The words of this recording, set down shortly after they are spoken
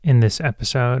In this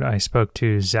episode, I spoke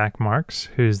to Zach Marks,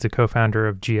 who's the co founder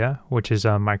of Gia, which is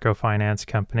a microfinance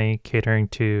company catering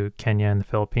to Kenya and the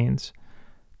Philippines.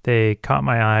 They caught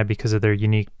my eye because of their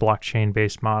unique blockchain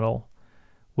based model.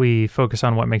 We focus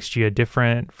on what makes Gia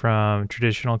different from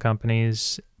traditional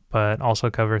companies, but also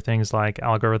cover things like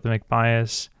algorithmic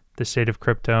bias, the state of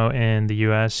crypto in the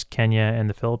US, Kenya, and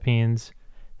the Philippines,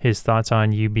 his thoughts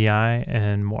on UBI,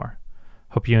 and more.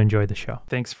 Hope you enjoyed the show.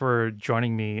 Thanks for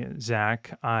joining me,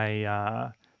 Zach.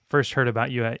 I first heard about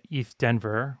you at ETH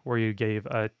Denver, where you gave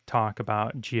a talk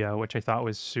about Gia, which I thought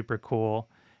was super cool.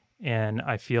 And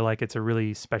I feel like it's a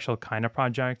really special kind of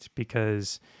project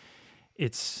because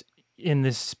it's in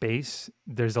this space.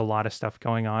 There's a lot of stuff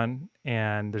going on,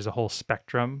 and there's a whole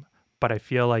spectrum. But I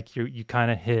feel like you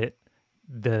kind of hit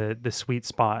the sweet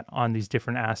spot on these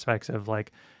different aspects of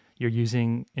like you're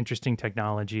using interesting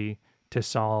technology to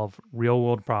solve real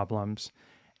world problems,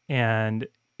 and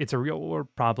it's a real world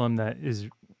problem that is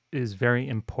very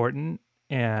important,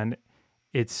 and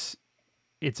it's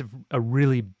a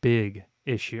really big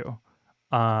issue,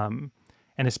 um,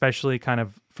 and especially kind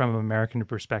of from an American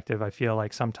perspective, I feel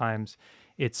like sometimes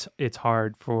it's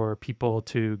hard for people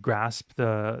to grasp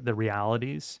the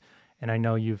realities. And I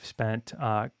know you've spent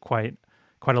quite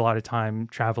a lot of time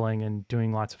traveling and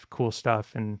doing lots of cool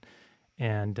stuff, and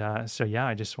so yeah,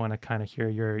 I just want to kind of hear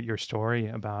your story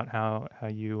about how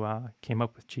you came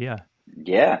up with Gia.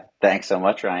 Yeah, thanks so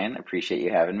much, Ryan. Appreciate you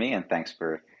having me, and thanks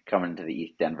for coming to the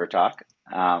East Denver talk.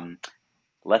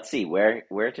 Let's see where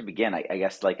to begin. I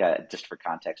guess just for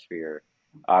context for your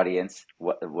audience,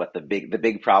 what the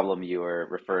big problem you were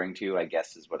referring to, I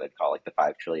guess, is what I'd call like the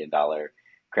 $5 trillion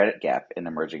credit gap in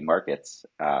emerging markets,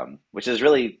 which is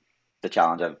really the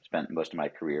challenge I've spent most of my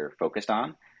career focused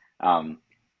on. Um,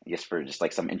 I guess for just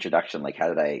like some introduction, like how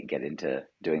did I get into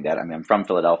doing that? I mean, I'm from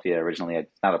Philadelphia originally.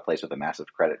 It's not a place with a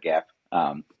massive credit gap,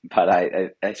 but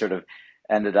I sort of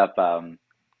ended up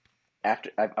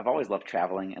after I've always loved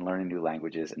traveling and learning new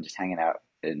languages and just hanging out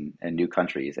in new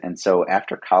countries. And so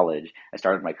after college, I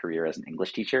started my career as an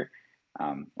English teacher.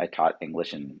 I taught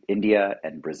English in India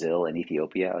and Brazil and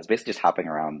Ethiopia. I was basically just hopping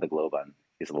around the globe on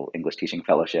these little English teaching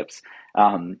fellowships.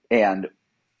 And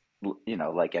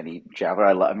like any traveler,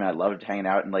 I loved hanging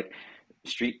out in like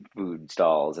street food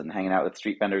stalls and hanging out with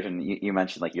street vendors. And you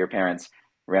mentioned like your parents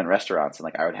ran restaurants, and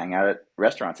like I would hang out at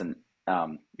restaurants and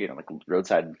like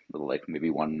roadside little like maybe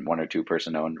one or two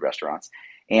person owned restaurants.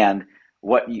 And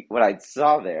what I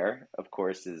saw there, of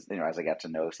course, is as I got to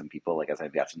know some people, like as I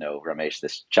got to know Ramesh,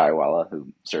 this chaiwala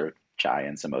who served chai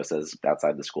and samosas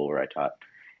outside the school where I taught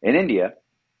in India,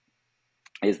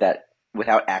 is that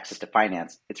without access to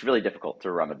finance, it's really difficult to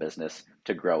run a business,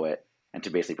 to grow it, and to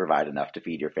basically provide enough to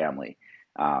feed your family.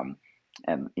 Um,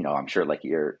 and I'm sure like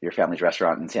your family's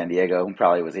restaurant in San Diego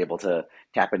probably was able to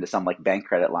tap into some like bank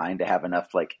credit line to have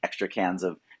enough like extra cans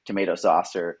of tomato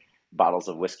sauce or bottles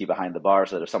of whiskey behind the bar,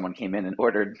 so that if someone came in and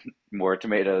ordered more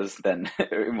tomatoes than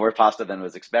more pasta than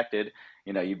was expected,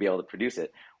 you'd be able to produce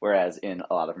it. Whereas in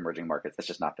a lot of emerging markets, that's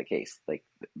just not the case. Like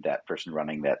that person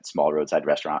running that small roadside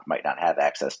restaurant might not have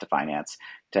access to finance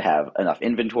to have enough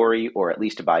inventory, or at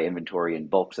least to buy inventory in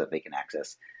bulk so that they can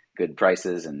access good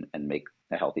prices and make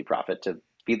a healthy profit to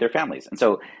feed their families. And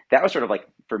so that was sort of like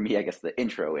for me, I guess, the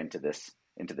intro into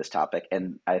this topic.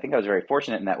 And I think I was very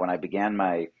fortunate in that when I began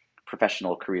my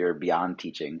professional career beyond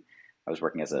teaching, I was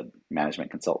working as a management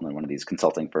consultant in one of these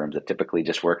consulting firms that typically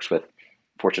just works with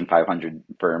Fortune 500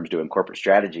 firms doing corporate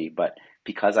strategy. But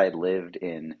because I had lived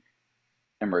in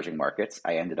emerging markets,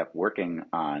 I ended up working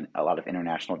on a lot of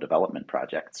international development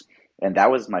projects, and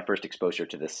that was my first exposure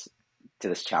to this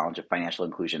challenge of financial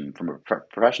inclusion from a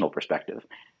professional perspective.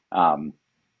 Um,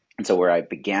 and so where I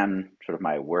began sort of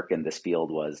my work in this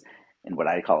field was in what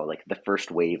I call like the first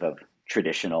wave of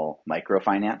traditional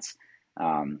microfinance.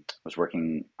 I was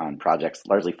working on projects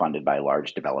largely funded by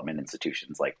large development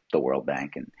institutions like the World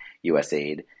Bank and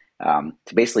USAID,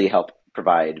 to basically help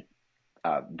provide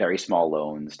very small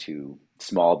loans to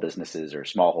small businesses or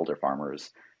smallholder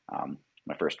farmers.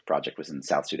 My first project was in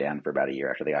South Sudan for about a year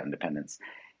after they got independence.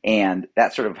 And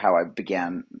that's sort of how I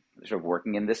began sort of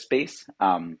working in this space.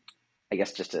 I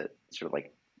guess just to sort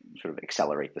of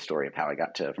accelerate the story of how I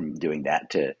got to from doing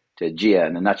that to Gia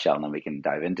in a nutshell, and then we can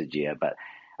dive into Gia. But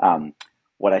um,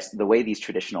 the way these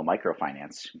traditional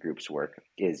microfinance groups work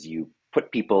is you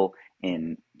put people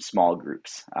in small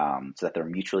groups, so that they're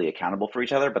mutually accountable for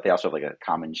each other, but they also have like a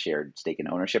common shared stake in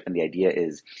ownership. And the idea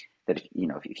is that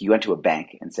if you went to a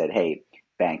bank and said, "Hey,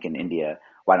 bank in India,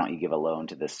 why don't you give a loan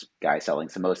to this guy selling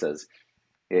samosas?"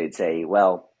 They'd say,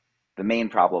 "Well, the main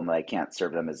problem that I can't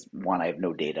serve them is one, I have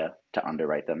no data to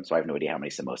underwrite them, so I have no idea how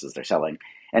many samosas they're selling,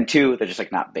 and two, they're just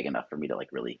like not big enough for me to like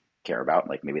really care about.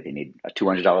 Like maybe they need a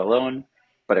 $200 loan,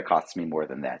 but it costs me more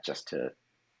than that just to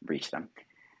reach them.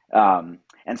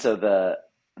 And so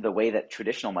the way that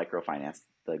traditional microfinance,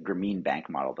 the Grameen Bank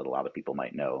model that a lot of people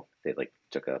might know, they like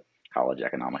took a college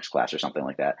economics class or something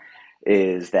like that,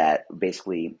 is that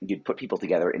basically you'd put people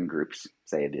together in groups,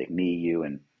 say it'd be like me, you,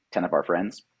 and 10 of our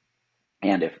friends.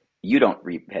 And if you don't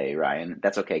repay, Ryan,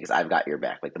 that's okay because I've got your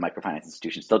back. Like the microfinance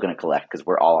institution is still going to collect because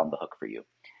we're all on the hook for you.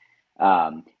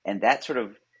 And that sort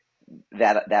of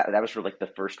that was sort of like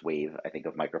the first wave, I think,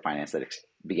 of microfinance that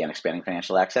began expanding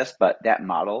financial access. But that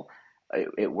model,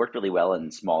 it worked really well in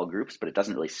small groups, but it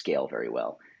doesn't really scale very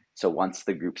well. So once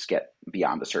the groups get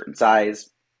beyond a certain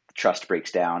size, the trust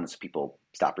breaks down, so people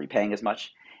stop repaying as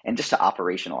much. And just to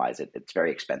operationalize it, it's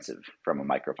very expensive from a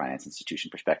microfinance institution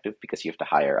perspective because you have to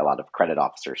hire a lot of credit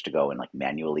officers to go and like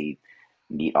manually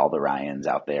meet all the Ryans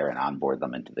out there and onboard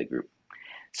them into the group.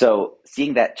 So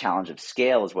seeing that challenge of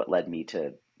scale is what led me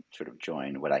to sort of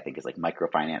join what I think is like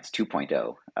microfinance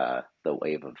 2.0, the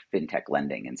wave of fintech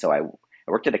lending. And so I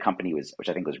worked at a company which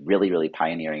I think was really, really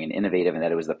pioneering and innovative, and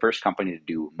that it was the first company to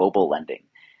do mobile lending.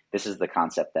 This is the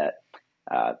concept that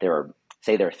there are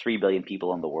 3 billion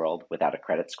people in the world without a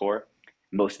credit score.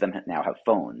 Most of them now have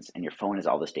phones, and your phone has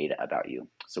all this data about you.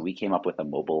 So we came up with a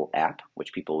mobile app,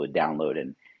 which people would download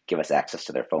and give us access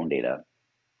to their phone data.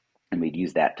 And we'd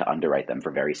use that to underwrite them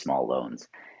for very small loans.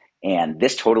 And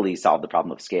this totally solved the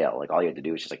problem of scale. Like all you had to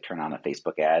do was just like turn on a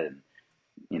Facebook ad, and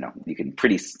you can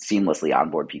pretty seamlessly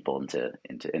onboard people into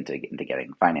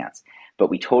getting finance. But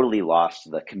we totally lost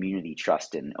the community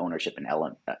trust and ownership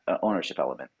element.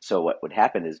 So what would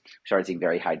happen is we started seeing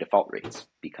very high default rates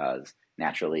because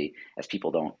naturally, as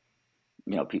people don't,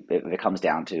 if it comes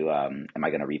down to am I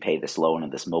going to repay this loan in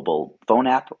this mobile phone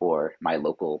app or my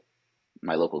local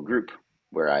group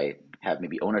where I have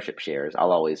maybe ownership shares,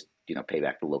 I'll always pay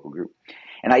back the local group.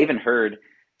 And I even heard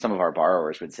some of our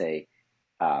borrowers would say,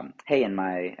 hey, and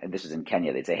this was in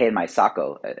Kenya, they'd say, hey, in my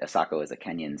SACCO, a SACCO is a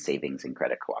Kenyan Savings and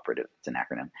Credit Cooperative, it's an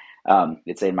acronym.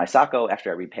 They'd say, in my SACCO,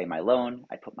 after I repay my loan,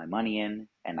 I put my money in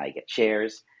and I get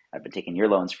shares. I've been taking your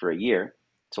loans for a year,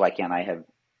 so why can't I have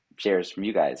shares from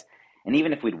you guys? And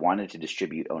even if we'd wanted to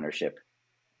distribute ownership,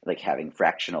 like having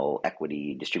fractional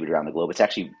equity distributed around the globe, it's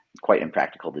actually quite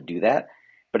impractical to do that.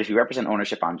 But if you represent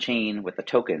ownership on chain with a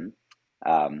token,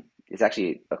 it's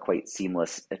actually a quite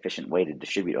seamless, efficient way to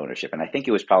distribute ownership. And I think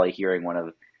it was probably hearing one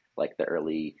of like the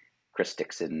early Chris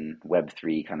Dixon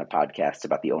Web3 kind of podcasts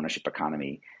about the ownership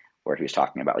economy, where he was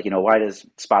talking about like, why does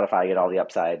Spotify get all the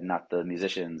upside and not the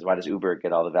musicians? Why does Uber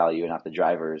get all the value and not the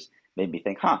drivers? Made me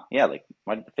think, yeah, like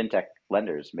why did the fintech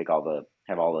lenders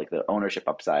have all like the ownership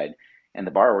upside, and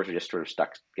the borrowers are just sort of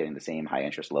stuck getting the same high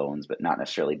interest loans, but not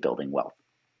necessarily building wealth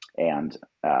and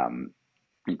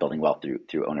building wealth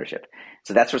through ownership.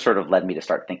 So that's what sort of led me to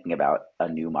start thinking about a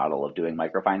new model of doing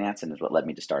microfinance, and is what led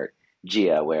me to start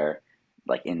Gia, where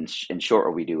like in short,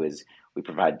 what we do is we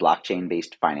provide blockchain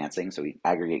based financing. So we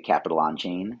aggregate capital on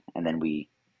chain, and then we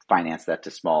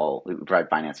we provide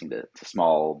financing to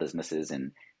small businesses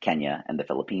in Kenya and the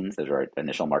Philippines. Those are our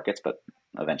initial markets, but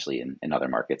eventually in other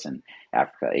markets in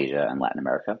Africa, Asia, and Latin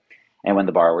America. And when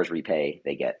the borrowers repay,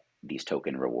 they get these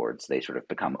token rewards. They sort of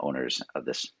become owners of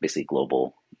this basically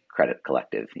global credit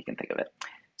collective, you can think of it.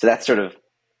 So that's sort of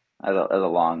a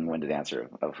long-winded answer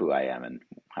of who I am and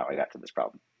how I got to this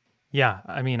problem. Yeah,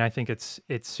 I mean, I think it's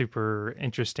super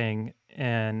interesting,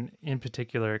 and in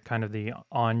particular, kind of the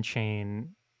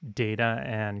on-chain data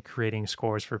and creating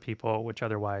scores for people, which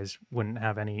otherwise wouldn't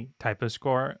have any type of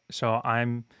score. So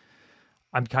I'm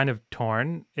kind of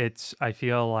torn. I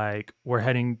feel like we're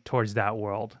heading towards that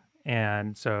world.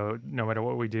 And so no matter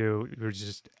what we do,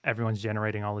 everyone's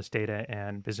generating all this data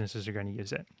and businesses are going to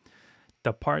use it.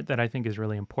 The part that I think is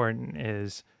really important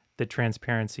is the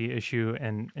transparency issue,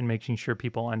 and making sure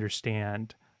people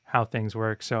understand how things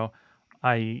work. So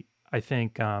I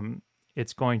think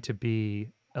it's going to be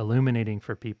illuminating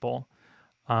for people.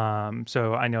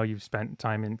 So I know you've spent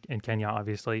time in Kenya,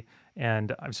 obviously,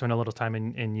 and I've spent a little time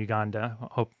in Uganda,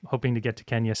 hoping to get to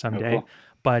Kenya Oh, someday. cool.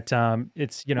 But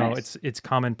it's Nice. it's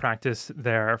common practice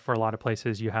there for a lot of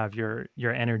places. You have your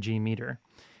energy meter,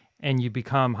 and you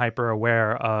become hyper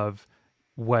aware of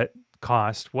what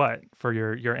cost what for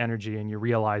your energy, and you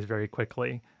realize very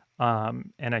quickly.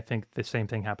 And I think the same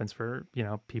thing happens for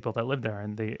people that live there,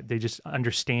 and they just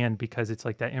understand because it's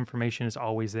like that information is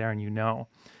always there, and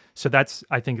so that's,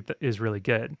 I think, is really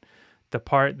good. The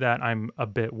part that I'm a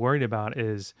bit worried about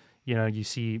is, you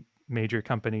see major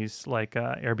companies like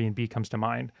Airbnb comes to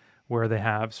mind, where they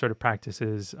have sort of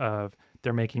practices of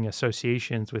they're making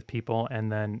associations with people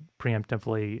and then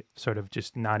preemptively sort of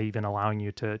just not even allowing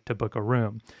you to book a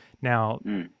room. Now,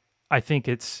 Mm. I think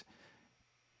it's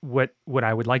what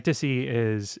I would like to see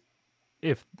is,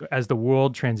 if as the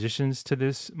world transitions to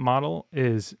this model,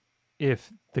 is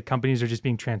if the companies are just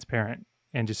being transparent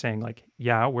and just saying like,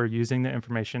 yeah, we're using the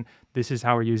information, this is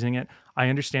how we're using it. I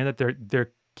understand that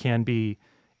there can be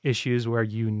issues where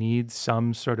you need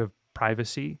some sort of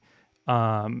privacy,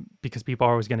 because people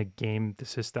are always going to game the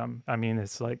system. I mean,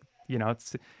 it's like,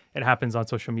 it happens on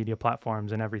social media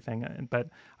platforms and everything. But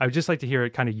I would just like to hear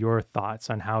kind of your thoughts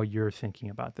on how you're thinking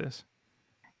about this.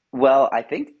 Well, I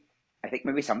think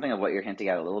maybe something of what you're hinting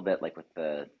at a little bit, like with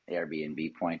the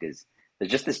Airbnb point, is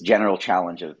there's just this general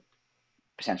challenge of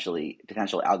potential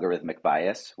algorithmic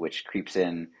bias, which creeps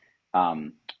in,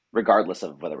 um, regardless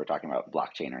of whether we're talking about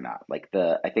blockchain or not.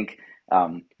 I think,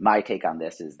 my take on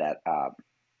this is that,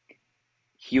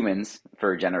 humans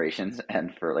for generations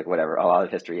and for like whatever a lot of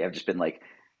history have just been like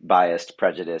biased,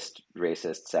 prejudiced,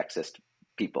 racist, sexist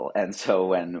people. And so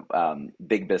when,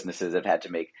 big businesses have had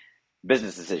to make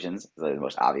business decisions, the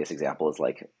most obvious example is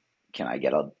like, can I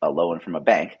get a loan from a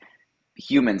bank?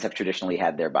 Humans have traditionally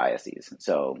had their biases.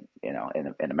 So,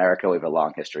 in America, we have a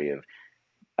long history of,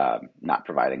 not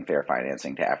providing fair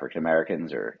financing to African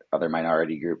Americans or other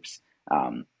minority groups.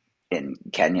 In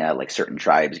Kenya, like certain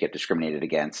tribes get discriminated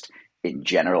against. In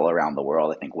general, around the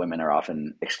world, I think women are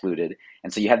often excluded.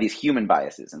 And so you have these human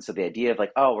biases. And so the idea of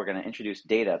like, oh, we're going to introduce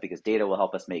data because data will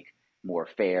help us make more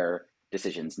fair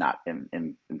decisions, not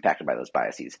impacted by those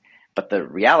biases. But the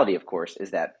reality, of course, is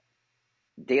that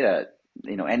data,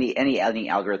 any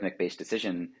algorithmic based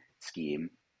decision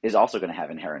scheme is also going to have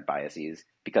inherent biases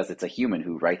because it's a human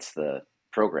who writes the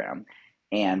program.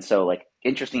 And so, like,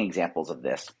 interesting examples of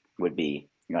this would be,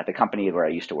 at the company where I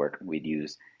used to work, we'd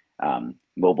use,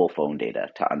 mobile phone data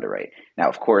to underwrite. Now,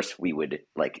 of course, we would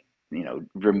like,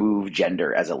 remove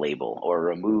gender as a label or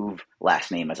remove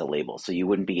last name as a label, so you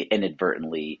wouldn't be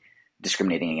inadvertently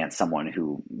discriminating against someone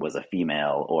who was a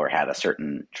female or had a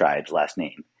certain tribe's last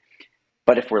name.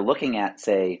 But if we're looking at,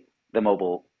 say, the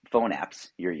mobile phone apps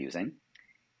you're using,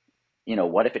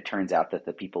 what if it turns out that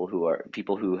the people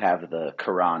who have the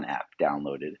Quran app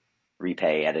downloaded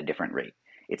repay at a different rate?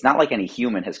 It's not like any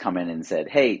human has come in and said,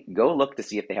 "Hey, go look to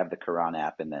see if they have the Quran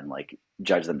app," and then like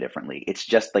judge them differently. It's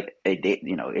just like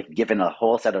if given a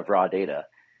whole set of raw data,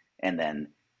 and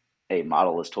then a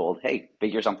model is told, "Hey,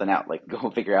 figure something out. Like go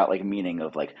figure out like meaning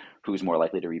of like who's more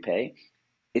likely to repay."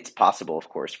 It's possible, of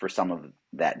course, for some of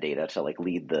that data to like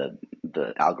lead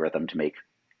the algorithm to make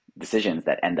decisions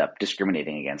that end up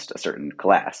discriminating against a certain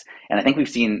class. And I think we've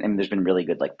seen, and there's been really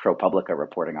good like ProPublica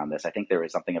reporting on this. I think there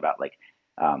was something about like,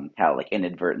 how like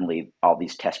inadvertently all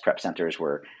these test prep centers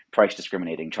were price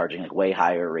discriminating, charging like way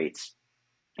higher rates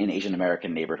in Asian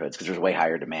American neighborhoods because there's way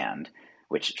higher demand,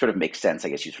 which sort of makes sense. I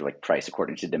guess you sort of like price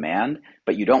according to demand,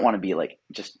 but you don't want to be like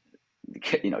just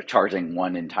charging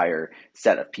one entire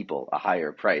set of people a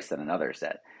higher price than another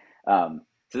set. So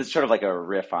this is sort of like a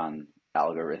riff on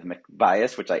algorithmic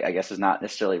bias, which I guess is not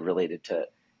necessarily related to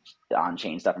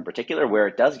on-chain stuff in particular. Where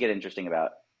it does get interesting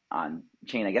about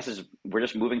on-chain, I guess, is we're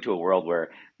just moving to a world where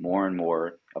more and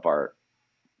more of our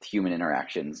human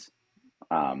interactions,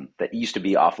 that used to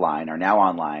be offline are now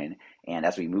online. And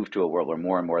as we move to a world where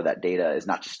more and more of that data is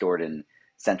not just stored in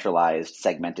centralized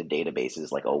segmented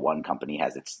databases, like, oh, one company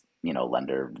has its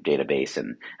lender database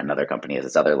and another company has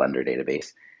its other lender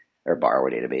database or borrower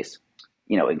database,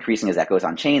 increasing as that goes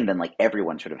on chain, then like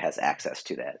everyone sort of has access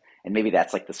to that. And maybe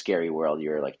that's like the scary world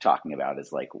you're like talking about,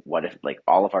 is like, what if like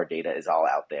all of our data is all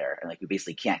out there and like we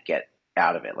basically can't get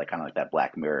out of it, like kind of like that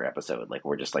Black Mirror episode, like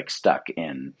we're just like stuck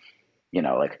in,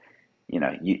 like,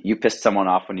 you pissed someone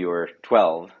off when you were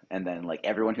 12, and then like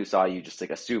everyone who saw you just like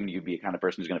assumed you'd be the kind of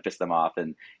person who's going to piss them off,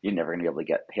 and you're never going to be able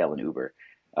to hail an Uber.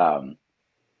 Um,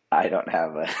 I don't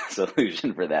have a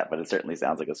solution for that, but it certainly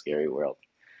sounds like a scary world.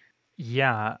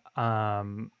 Yeah,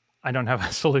 I don't have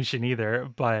a solution either,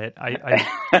 but I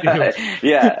do.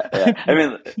 Yeah, yeah. I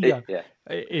mean, Yeah, yeah,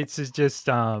 it's just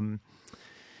I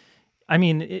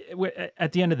mean,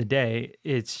 at the end of the day,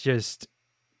 it's just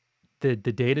the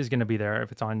data is going to be there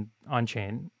if it's on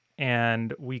chain,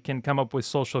 and we can come up with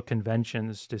social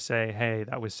conventions to say, hey,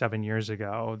 that was 7 years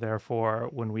ago, therefore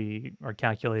when we are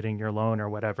calculating your loan or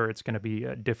whatever, it's going to be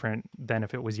different than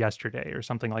if it was yesterday or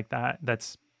something like that.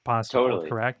 That's possible, totally.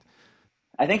 correct?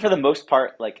 I think for the most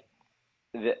part, like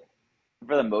the,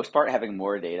 for the most part, having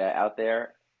more data out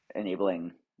there,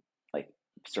 enabling like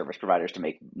service providers to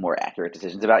make more accurate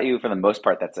decisions about you, for the most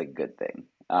part, that's a good thing.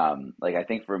 Like I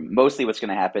think for mostly what's going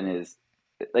to happen is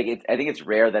like I think it's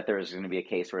rare that there's going to be a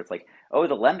case where it's like, oh,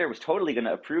 the lender was totally going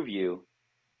to approve you,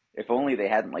 if only they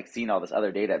hadn't like seen all this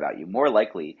other data about you. More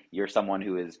likely, you're someone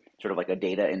who is sort of like a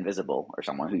data invisible, or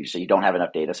someone who so you don't have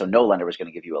enough data, so no lender was going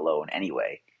to give you a loan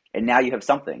anyway. And now you have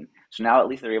something, so now at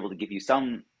least they're able to give you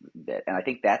some bit. And I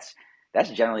think that's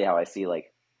generally how I see like.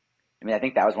 I mean, I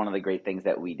think that was one of the great things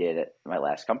that we did at my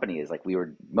last company is like we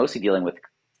were mostly dealing with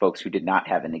folks who did not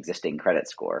have an existing credit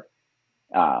score.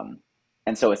 Um,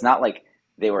 and so it's not like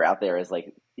they were out there as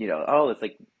like, oh, it's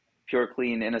like pure,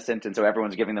 clean, innocent, and so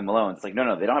everyone's giving them loans. It's like, no,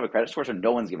 no, they don't have a credit score, so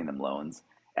no one's giving them loans.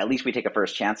 At least we take a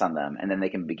first chance on them, and then they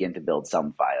can begin to build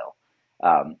some file.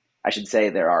 I should say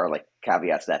there are like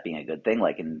caveats to that being a good thing.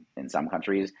 Like in some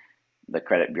countries, the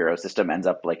credit bureau system ends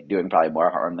up like doing probably more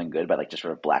harm than good by like just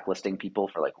sort of blacklisting people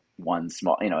for like one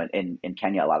small, in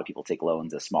Kenya, a lot of people take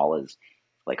loans as small as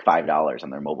like $5 on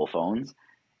their mobile phones.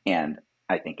 And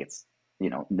I think it's,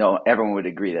 no, everyone would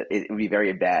agree that it would be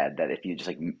very bad that if you just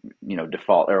like,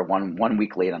 default or one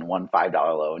week late on one $5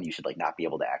 loan, you should like not be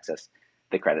able to access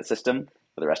the credit system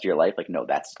for the rest of your life. Like, no,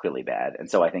 that's clearly bad. And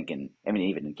so I think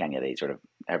even in Kenya, they sort of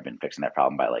have been fixing that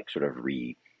problem by like sort of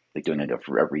like doing a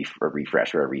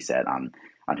refresh or a reset on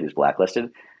who's blacklisted.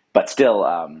 But still,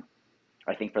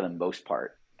 I think for the most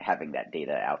part, having that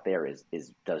data out there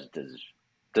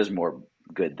does more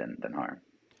good than harm.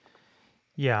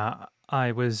 Yeah,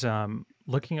 I was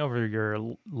looking over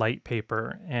your light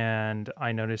paper and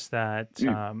I noticed that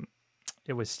Mm,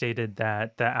 it was stated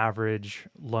that the average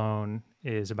loan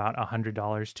is about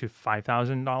 $100 to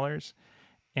 $5,000.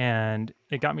 And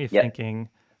it got me yeah. thinking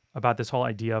about this whole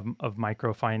idea of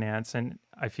microfinance. And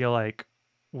I feel like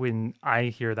when I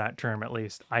hear that term, at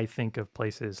least, I think of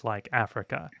places like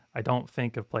Africa. I don't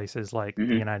think of places like the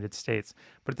Hmm. United States.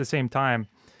 But at the same time,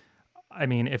 I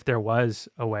mean, if there was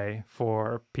a way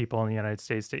for people in the United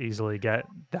States to easily get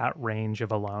that range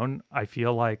of a loan, I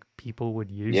feel like people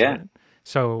would use Yeah. it.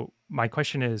 So, my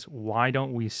question is, why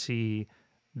don't we see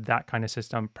that kind of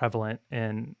system prevalent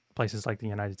in places like the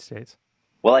United States?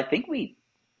 Well, I think we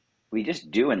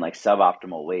just do in like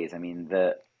suboptimal ways. I mean,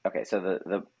 the okay, so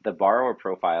the borrower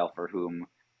profile for whom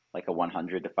like a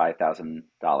 $100 to $5,000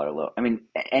 loan. I mean,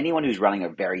 anyone who's running a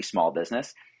very small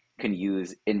business can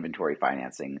use inventory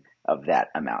financing of that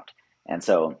amount. And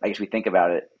so I guess we think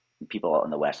about it. People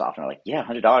in the West often are like, "Yeah,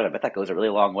 $100. I bet that goes a really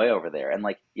long way over there." And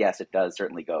like, yes, it does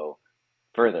certainly go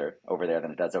further over there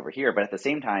than it does over here. But at the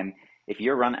same time, if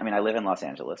you're running, I mean, I live in Los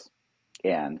Angeles,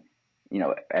 and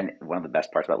and one of the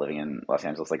best parts about living in Los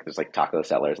Angeles, like there's like taco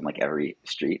sellers in like every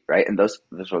street, right? And those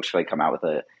folks like come out with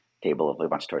a table of like, a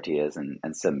bunch of tortillas and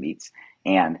some meats.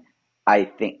 And I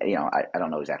think, I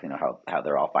don't know exactly know how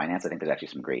they're all financed. I think there's actually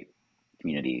some great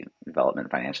community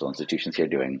development financial institutions here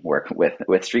doing work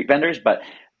with street vendors, but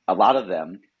a lot of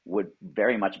them would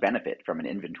very much benefit from an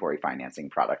inventory financing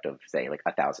product of say like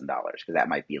 $1,000 because that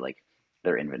might be like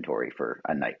their inventory for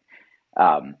a night.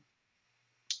 Um,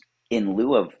 in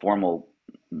lieu of formal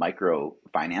micro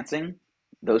financing,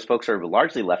 those folks are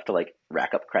largely left to like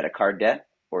rack up credit card debt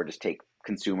or just take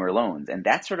consumer loans, and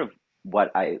that's sort of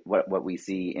what we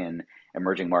see in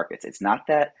emerging markets. It's not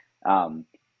that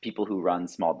people who run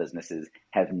small businesses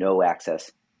have no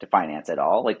access to finance at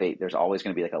all. Like there's always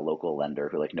going to be like a local lender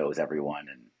who like knows everyone,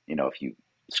 and if you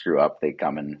screw up, they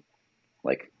come and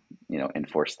like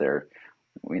enforce their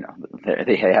you know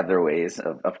they have their ways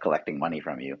of collecting money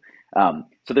from you.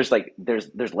 So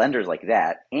there's lenders like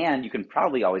that, and you can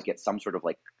probably always get some sort of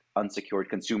like unsecured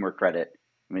consumer credit.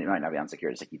 I mean, it might not be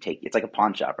unsecured. It's like a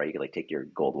pawn shop, right? You could like take your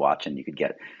gold watch and you could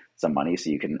get some money so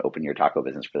you can open your taco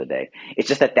business for the day. It's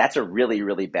just that that's a really,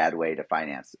 really bad way to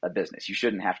finance a business. You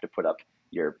shouldn't have to put up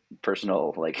your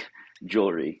personal like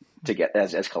jewelry to get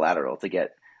as collateral to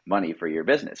get money for your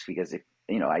business because if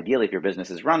ideally if your business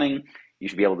is running, you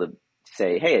should be able to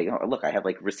say, hey, look, I have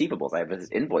like receivables, I have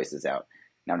invoices out.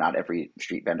 Now, not every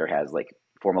street vendor has like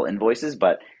formal invoices,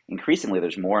 but increasingly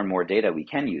there's more and more data we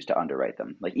can use to underwrite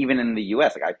them. Like even in the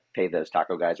US, like I pay those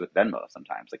taco guys with Venmo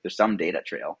sometimes. Like there's some data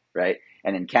trail, right?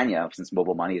 And in Kenya, since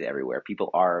mobile money is everywhere, people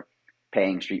are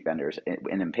paying street vendors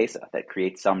in M-Pesa that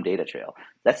creates some data trail.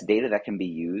 That's data that can be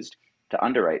used to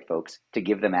underwrite folks to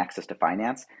give them access to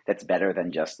finance that's better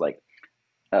than just like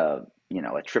a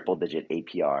triple digit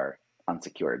APR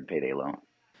unsecured payday loan.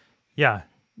 Yeah,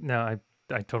 no,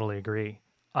 I totally agree.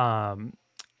 Um,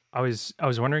 I was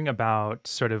wondering about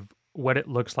sort of what it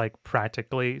looks like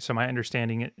practically. So my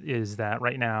understanding is that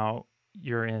right now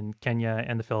you're in Kenya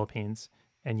and the Philippines,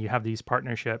 and you have these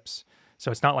partnerships. So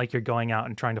it's not like you're going out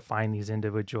and trying to find these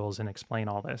individuals and explain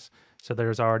all this. So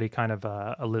there's already kind of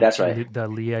That's right. the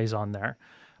liaison there.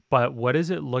 But what does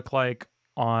it look like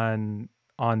on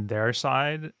their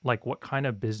side? Like what kind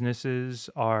of businesses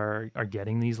are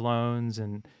getting these loans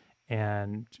and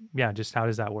yeah, just how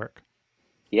does that work?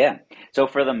 Yeah. So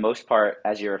for the most part,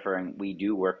 as you're referring, we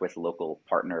do work with local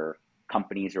partner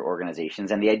companies or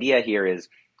organizations, and the idea here is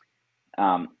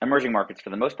emerging markets, for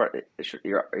the most part,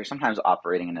 you're sometimes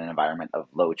operating in an environment of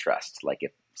low trust. Like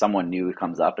if someone new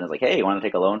comes up and is like, "Hey, you want to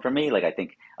take a loan from me?" Like I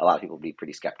think a lot of people would be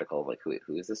pretty skeptical of like,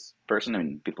 who is this person? I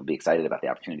mean, people would be excited about the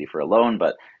opportunity for a loan,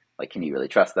 but like, can you really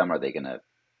trust them? Are they going to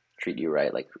treat you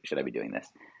right? Like, should I be doing this?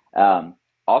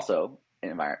 Also,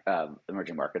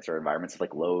 emerging markets are environments of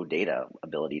like low data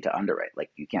ability to underwrite.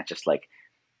 Like you can't just like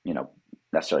you know,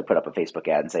 necessarily put up a Facebook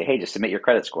ad and say, hey, just submit your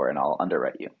credit score and I'll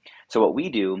underwrite you. So what we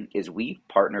do is we've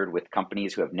partnered with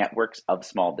companies who have networks of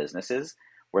small businesses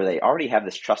where they already have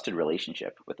this trusted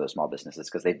relationship with those small businesses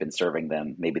because they've been serving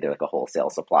them. Maybe they're like a wholesale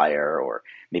supplier, or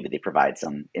maybe they provide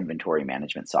some inventory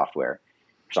management software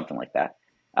or something like that.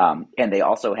 And they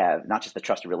also have not just the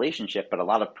trusted relationship, but a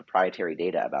lot of proprietary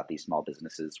data about these small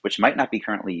businesses, which might not be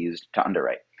currently used to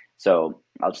underwrite. So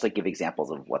I'll just like give examples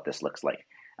of what this looks like.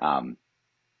 Um,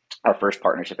 our first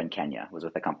partnership in Kenya was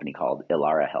with a company called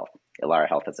Ilara Health. Ilara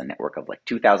Health is a network of like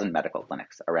 2,000 medical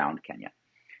clinics around Kenya.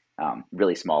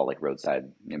 Really small, like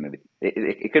roadside. Maybe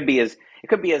it could be as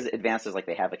advanced as like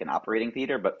they have like an operating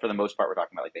theater, but for the most part, we're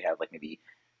talking about like they have like maybe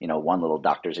one little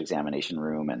doctor's examination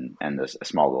room and a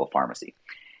small little pharmacy.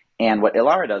 And what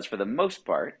Ilara does for the most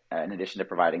part, in addition to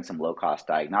providing some low cost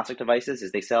diagnostic devices,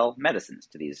 is they sell medicines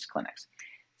to these clinics,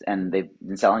 and they've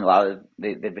been selling a lot of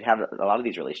they've had a lot of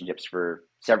these relationships for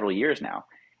several years now.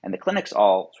 And the clinics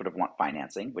all sort of want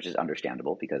financing, which is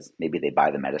understandable because maybe they buy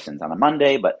the medicines on a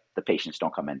Monday, but the patients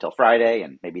don't come in until Friday,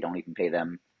 and maybe don't even pay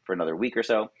them for another week or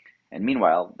so. And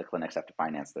meanwhile, the clinics have to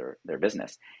finance their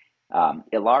business.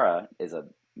 Ilara is a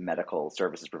medical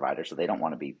services provider, so they don't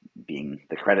want to be being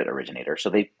the credit originator. So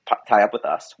they tie up with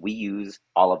us. We use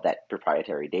all of that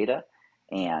proprietary data,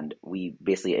 and we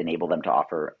basically enable them to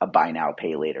offer a buy now,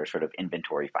 pay later sort of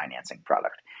inventory financing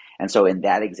product. And so in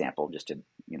that example, just to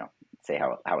say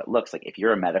how it looks, like if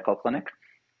you're a medical clinic,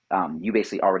 you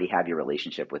basically already have your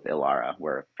relationship with Ilara,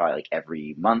 where probably like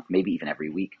every month, maybe even every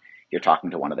week, you're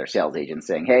talking to one of their sales agents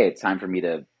saying, hey, it's time for me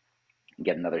to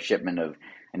get another shipment of,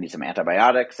 I need some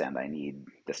antibiotics and I need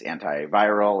this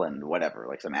antiviral and whatever,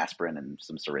 like some aspirin and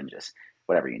some syringes,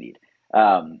 whatever you need.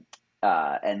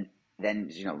 And then,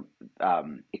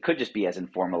 it could just be as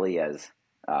informally as,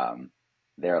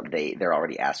 they're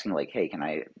already asking like, hey, can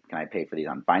I pay for these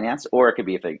on finance? Or it could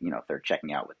be if if they're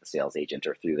checking out with the sales agent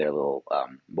or through their little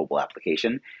mobile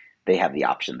application, they have the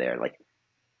option there, like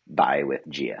buy with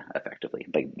Gia effectively,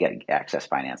 but get access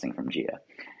financing from Gia.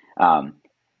 Um,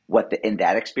 in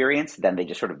that experience, then they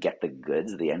just sort of get the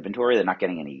goods, the inventory. They're not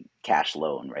getting any cash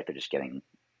loan, right? They're just getting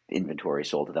inventory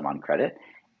sold to them on credit.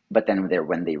 But then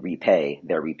when they repay,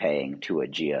 they're repaying to a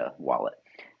Gia wallet.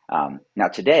 Now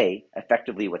today,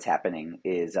 effectively, what's happening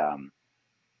is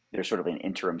there's sort of an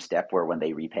interim step where when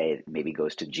they repay, it maybe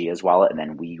goes to Gia's wallet, and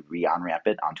then we re-on-ramp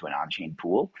it onto an on-chain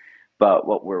pool. But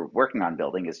what we're working on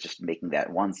building is just making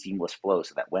that one seamless flow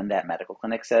so that when that medical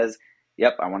clinic says,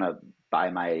 yep, I want to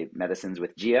buy my medicines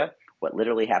with Gia, what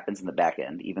literally happens in the back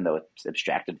end, even though it's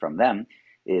abstracted from them,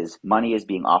 is money is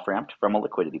being off-ramped from a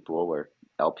liquidity pool where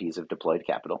LPs have deployed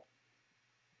capital,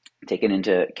 taken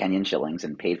into Kenyan shillings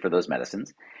and paid for those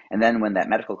medicines. And then when that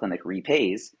medical clinic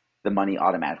repays, the money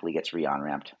automatically gets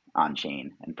re-on-ramped on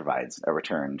chain and provides a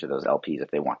return to those LPs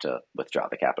if they want to withdraw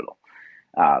the capital.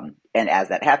 And as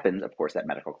that happens, of course, that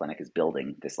medical clinic is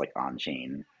building this like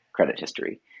on-chain credit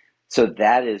history. So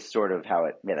that is sort of how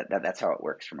that's how it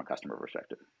works from a customer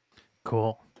perspective.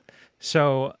 Cool.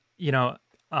 So,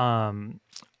 on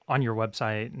your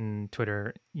website and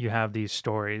Twitter, you have these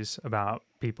stories about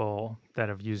people that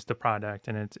have used the product,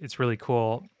 and it's really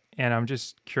cool. And I'm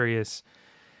just curious,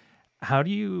 how do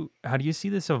you see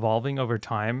this evolving over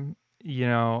time?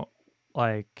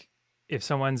 Like if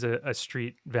someone's a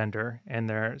street vendor and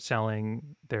they're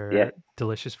selling Yeah. their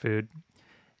delicious food,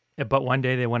 but one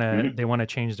day they want to Mm-hmm. they want to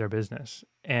change their business,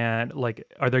 and like,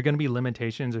 are there going to be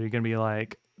limitations? Are you going to be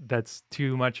like, that's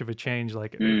too much of a change?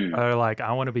 Like, if, Mm. or like,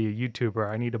 I want to be a YouTuber,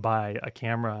 I need to buy a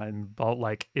camera, and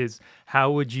like, is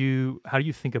how do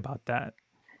you think about that?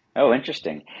 Oh,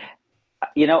 interesting.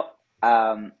 You know,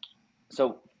 um,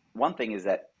 so one thing is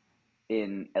that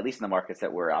in at least in the markets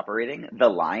that we're operating, the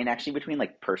line actually between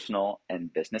like personal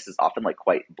and business is often like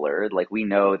quite blurred. Like we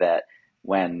know that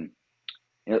when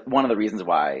one of the reasons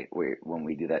why when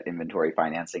we do that inventory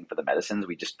financing for the medicines,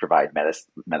 we just provide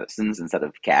medicines instead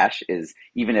of cash. Is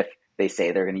even if they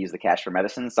say they're going to use the cash for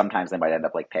medicines, sometimes they might end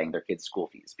up like paying their kids' school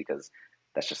fees because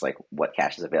that's just like what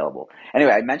cash is available.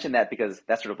 Anyway, I mentioned that because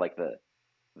that's sort of like the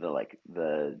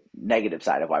negative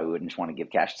side of why we wouldn't just want to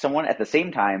give cash to someone. At the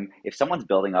same time, if someone's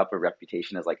building up a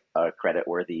reputation as like a credit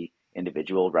worthy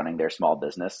individual running their small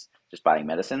business, just buying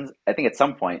medicines. I think at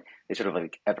some point they sort of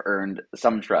like have earned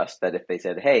some trust that if they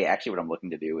said, hey, actually what I'm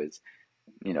looking to do is,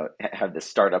 have this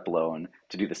startup loan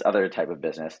to do this other type of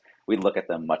business, we'd look at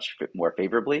them much more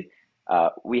favorably.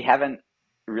 We haven't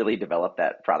really developed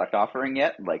that product offering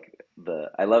yet. Like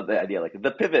I love the idea, like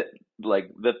the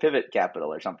pivot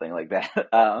capital or something like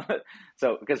that.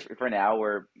 So because for now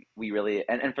we really,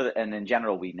 and in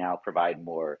general, we now provide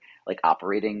more like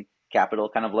operating capital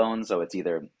kind of loans. So it's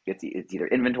either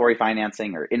inventory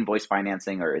financing or invoice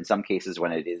financing, or in some cases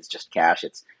when it is just cash,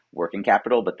 it's working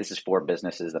capital. But this is for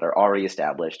businesses that are already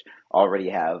established, already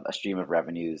have a stream of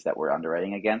revenues that we're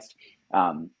underwriting against,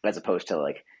 as opposed to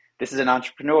like this is an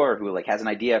entrepreneur who like has an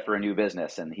idea for a new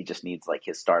business and he just needs like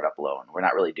his startup loan. We're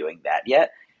not really doing that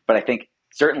yet, but I think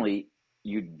certainly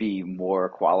you'd be more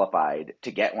qualified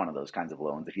to get one of those kinds of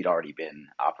loans if you'd already been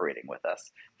operating with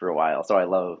us for a while. So I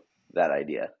love that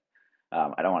idea.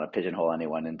 I don't want to pigeonhole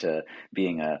anyone into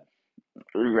being a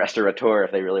restaurateur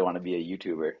if they really want to be a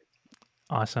YouTuber.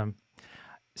 Awesome.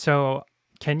 So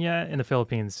Kenya and the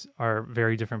Philippines are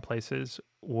very different places.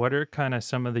 What are kind of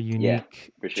some of the Yeah,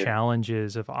 unique for sure.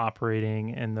 challenges of operating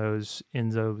in those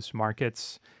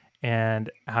markets? And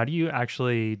how do you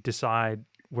actually decide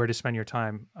where to spend your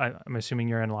time? I'm assuming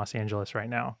you're in Los Angeles right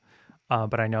now,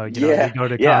 but I know you Yeah, go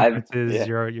to yeah, conferences. yeah.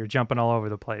 You're jumping all over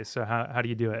the place. So how do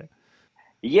you do it?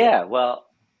 Yeah, well,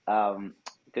 um,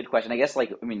 good question. I guess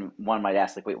like I mean, one might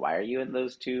ask like, wait, why are you in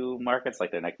those two markets?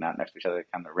 Like they're like not next to each other,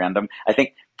 kind of random. I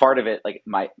think part of it, like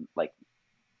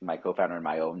my co-founder and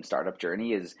my own startup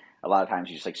journey is a lot of times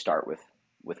you just like start with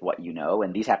what you know,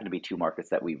 and these happen to be two markets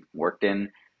that we've worked in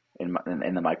the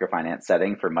microfinance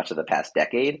setting for much of the past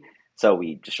decade. So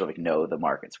we just sort of know the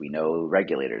markets, we know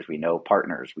regulators, we know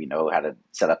partners, we know how to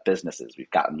set up businesses. We've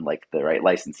gotten like the right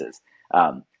licenses.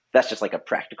 Um, that's just like a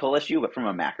practical issue, but from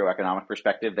a macroeconomic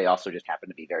perspective, they also just happen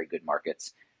to be very good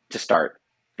markets to start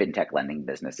fintech lending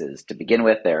businesses to begin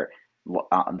with. They're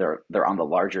on the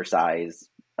larger size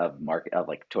of market of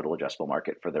like total addressable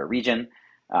market for their region.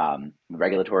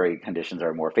 Regulatory conditions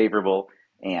are more favorable,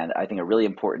 and I think a really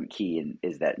important key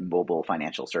is that mobile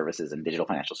financial services and digital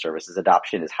financial services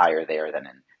adoption is higher there than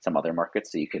in some other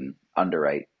markets, so you can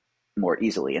underwrite more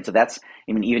easily. And so that's,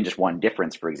 I mean, even just one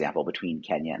difference, for example, between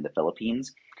Kenya and the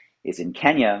Philippines is in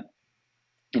Kenya,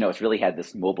 it's really had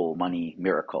this mobile money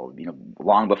miracle.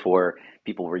 Long before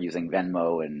people were using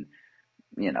Venmo and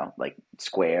like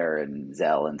Square and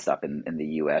Zelle and stuff in the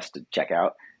U.S. to check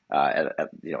out at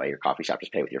your coffee shop,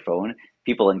 just pay with your phone.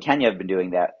 People in Kenya have been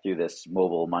doing that through this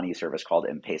mobile money service called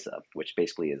M-Pesa, which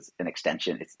basically is an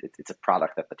extension. It's a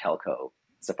product that the telco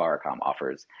Safaricom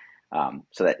offers,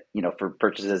 so that for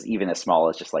purchases even as small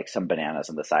as just like some bananas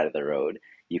on the side of the road,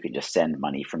 you can just send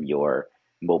money from your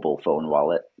mobile phone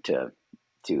wallet to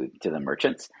the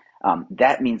merchants.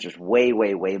 That means there's way,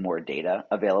 way, way more data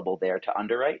available there to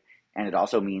underwrite. And it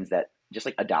also means that just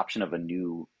like adoption of a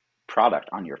new product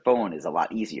on your phone is a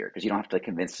lot easier because you don't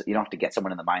have to get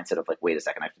someone in the mindset of like, wait a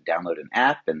second, I have to download an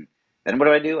app and then what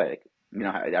do I do?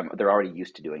 They're already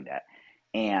used to doing that.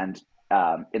 And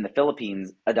in the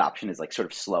Philippines, adoption is like sort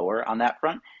of slower on that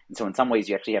front. And so in some ways,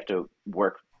 you actually have to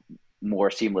work more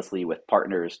seamlessly with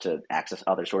partners to access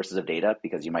other sources of data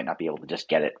because you might not be able to just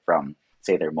get it from,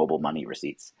 say, their mobile money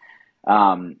receipts.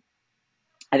 Um,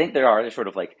 I think there are sort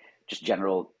of like just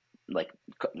general like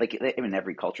I mean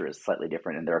every culture is slightly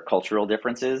different and there are cultural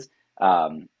differences.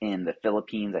 In the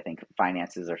Philippines, I think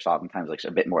finances are sometimes like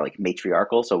a bit more like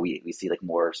matriarchal. So we see like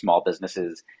more small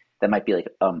businesses that might be like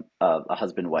a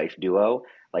husband wife duo,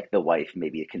 like the wife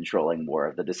maybe controlling more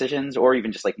of the decisions, or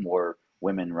even just like more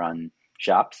women run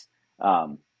shops,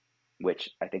 um, which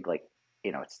I think like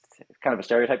it's kind of a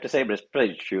stereotype to say, but it's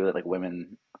pretty true that like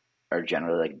women are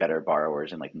generally like better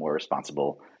borrowers and like more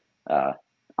responsible uh,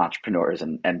 entrepreneurs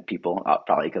and people,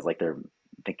 probably because like they're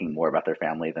thinking more about their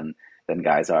family than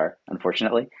guys are,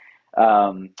 unfortunately.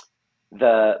 Um,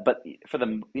 the but for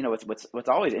the what's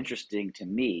always interesting to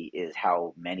me is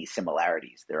how many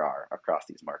similarities there are across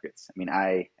these markets. I mean,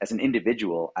 I as an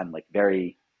individual, I'm like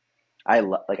very I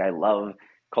love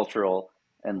cultural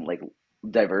and like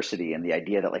diversity and the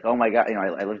idea that like oh my god,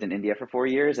 I lived in India for 4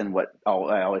 years, and what I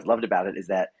always loved about it is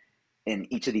that in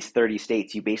each of these 30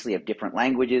 states, you basically have different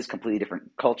languages, completely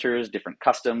different cultures, different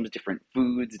customs, different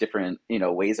foods, different,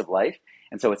 ways of life.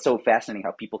 And so it's so fascinating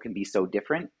how people can be so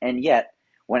different. And yet,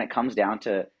 when it comes down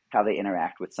to how they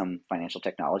interact with some financial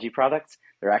technology products,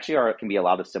 there actually can be a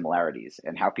lot of similarities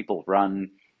and how people run.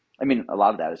 I mean, a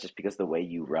lot of that is just because the way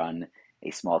you run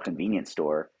a small convenience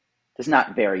store does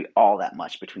not vary all that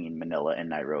much between Manila and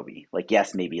Nairobi. Like,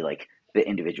 yes, maybe like the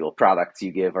individual products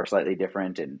you give are slightly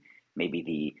different and maybe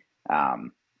the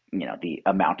the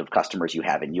amount of customers you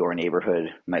have in your neighborhood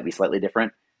might be slightly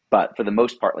different. But for the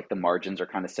most part, like the margins are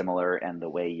kind of similar, and the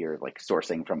way you're like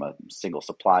sourcing from a single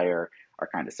supplier are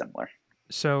kind of similar.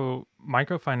 So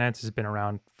microfinance has been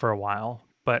around for a while,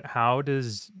 but how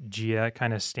does Gia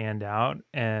kind of stand out?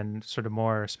 And sort of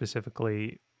more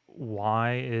specifically,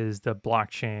 why is the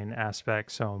blockchain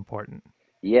aspect so important?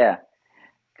 Yeah,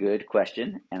 good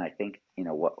question. And I think,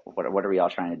 what are we all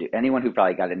trying to do? Anyone who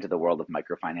probably got into the world of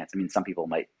microfinance, I mean, some people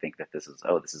might think that this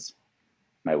is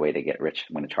my way to get rich.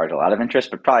 I'm going to charge a lot of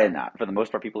interest, but probably not. For the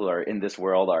most part, people who are in this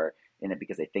world are in it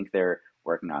because they think they're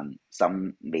working on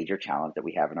some major challenge that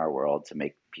we have in our world to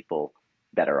make people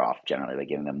better off generally by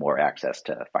giving them more access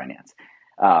to finance.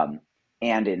 Um,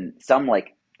 and in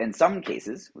some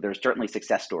cases, there's certainly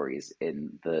success stories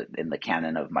in the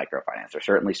canon of microfinance. There's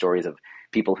certainly stories of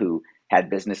people who had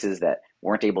businesses that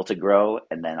weren't able to grow,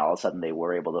 and then all of a sudden they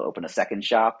were able to open a second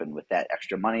shop, and with that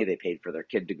extra money, they paid for their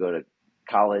kid to go to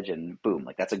college, and boom,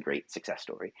 like that's a great success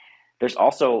story. There's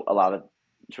also a lot of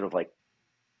sort of like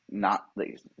not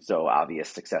like so obvious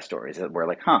success stories that were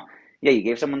like, yeah, you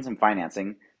gave someone some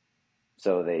financing,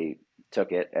 so they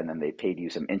took it and then they paid you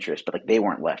some interest, but like they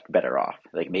weren't left better off.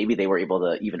 Like maybe they were able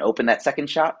to even open that second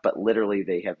shop, but literally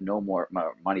they have no more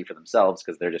money for themselves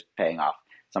because they're just paying off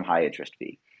some high interest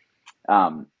fee.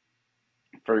 Um,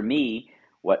 for me,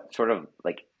 what sort of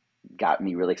like got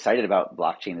me really excited about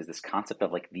blockchain is this concept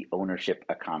of like the ownership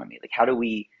economy. Like, how do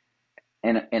we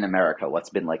in America,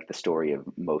 what's been like the story of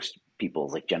most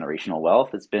people's like generational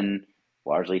wealth? It's been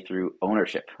largely through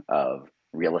ownership of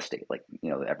real estate. Like,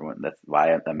 everyone, that's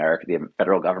why America, the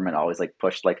federal government always like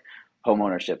pushed like home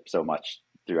ownership so much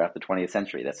throughout the 20th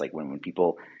century. That's like when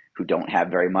people who don't have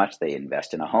very much, they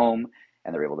invest in a home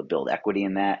and they're able to build equity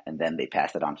in that. And then they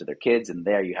pass it on to their kids. And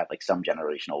there you have like some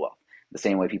generational wealth. The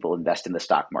same way people invest in the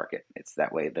stock market. It's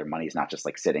that way their money is not just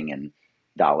like sitting in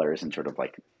dollars and sort of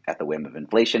like at the whim of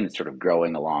inflation. It's sort of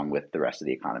growing along with the rest of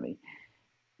the economy.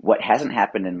 What hasn't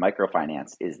happened in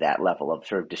microfinance is that level of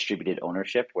sort of distributed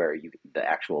ownership where the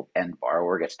actual end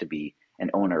borrower gets to be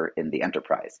an owner in the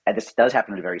enterprise. And this does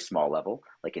happen at a very small level,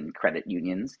 like in credit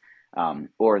unions,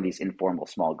 or in these informal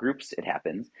small groups, it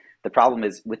happens. The problem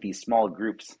is with these small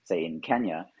groups, say in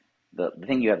Kenya, the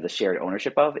thing you have the shared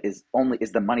ownership of is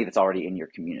the money that's already in your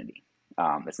community.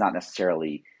 It's not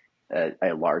necessarily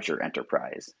a larger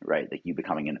enterprise, right? Like you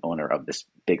becoming an owner of this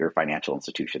bigger financial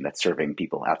institution that's serving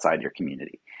people outside your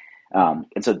community.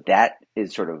 And so that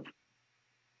is sort of,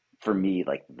 for me,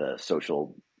 like the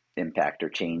social impact or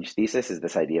change thesis is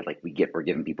this idea of like we're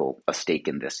giving people a stake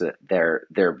in this.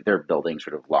 They're building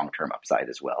sort of long term upside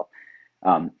as well.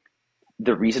 Um,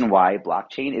 the reason why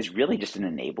blockchain is really just an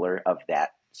enabler of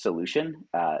that solution.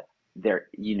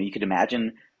 You could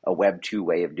imagine a Web 2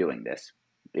 way of doing this.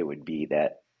 It would be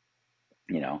that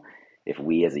you know, if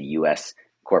we as a US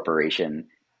corporation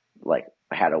like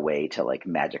had a way to like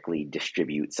magically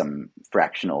distribute some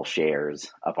fractional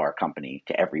shares of our company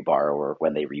to every borrower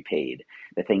when they repaid.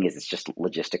 The thing is, it's just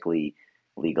logistically,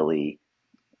 legally,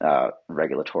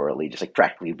 regulatorily, just like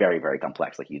practically very, very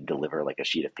complex. Like you deliver like a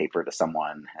sheet of paper to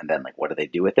someone and then like what do they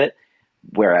do with it?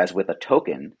 Whereas with a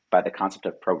token, by the concept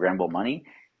of programmable money,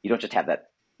 you don't just have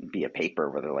that be a paper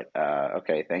where they're like,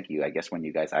 okay, thank you. I guess when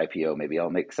you guys IPO, maybe I'll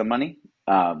make some money.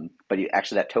 But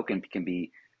actually, that token can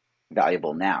be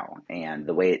valuable now. And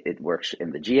the way it works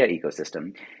in the GIA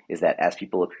ecosystem is that as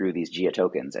people accrue these GIA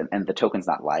tokens, and the token's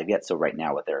not live yet, so right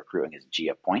now what they're accruing is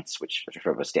GIA points, which are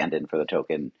sort of a stand-in for the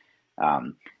token.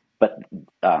 Um, but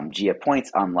GIA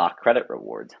points unlock credit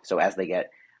rewards. So as they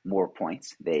get more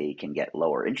points, they can get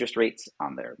lower interest rates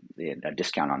on a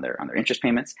discount on their interest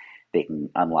payments. They can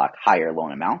unlock higher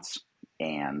loan amounts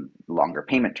and longer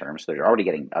payment terms. So they're already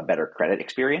getting a better credit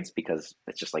experience because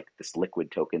it's just like this liquid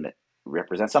token that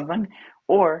represents something.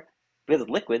 Or because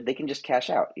it's liquid, they can just cash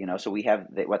out. So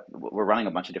we're running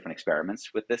a bunch of different experiments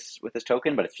with this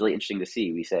token, but it's really interesting to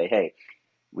see. We say, hey,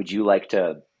 would you like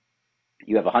to?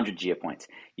 You have 100 GIA points.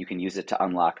 You can use it to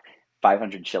unlock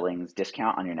 500 shillings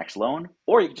discount on your next loan,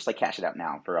 or you can just like cash it out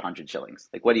now for 100 shillings.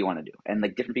 Like, what do you want to do? And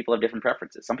like different people have different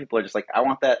preferences. Some people are just like, I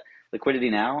want that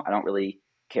liquidity now. I don't really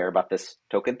care about this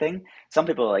token thing. Some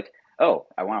people are like, oh,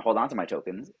 I want to hold on to my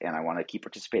tokens and I want to keep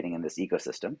participating in this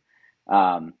ecosystem.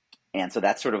 Um, and so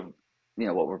that's sort of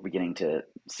what we're beginning to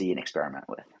see and experiment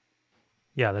with.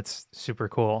 Yeah, that's super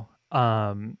cool.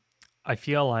 I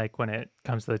feel like when it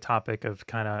comes to the topic of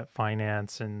kind of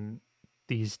finance and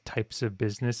these types of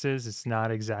businesses, it's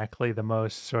not exactly the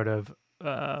most sort of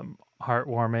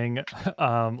heartwarming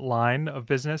line of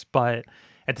business, but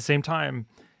at the same time,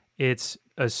 it's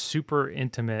a super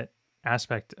intimate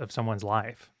aspect of someone's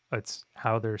life. It's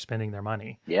how they're spending their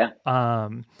money. Yeah.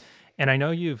 Um, And I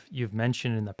know you've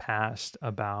mentioned in the past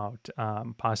about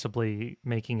possibly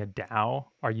making a DAO.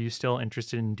 Are you still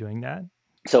interested in doing that?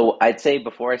 So I'd say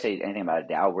before I say anything about a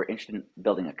DAO, we're interested in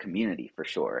building a community for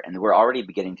sure, and we're already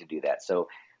beginning to do that. So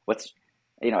what's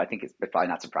I think it's probably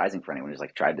not surprising for anyone who's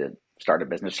like tried to start a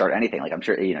business, start anything. Like I'm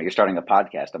sure you're starting a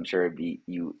podcast. I'm sure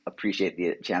you appreciate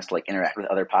the chance to like interact with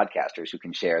other podcasters who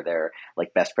can share their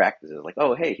like best practices. Like,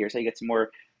 oh, hey, here's how you get some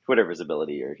more Twitter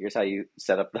visibility, or here's how you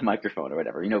set up the microphone, or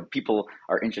whatever. People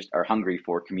are hungry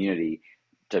for community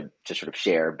to sort of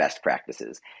share best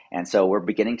practices. And so we're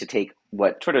beginning to take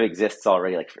what sort of exists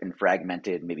already, like in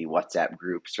fragmented, maybe WhatsApp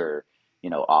groups or,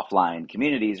 offline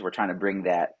communities. We're trying to bring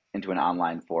that into an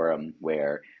online forum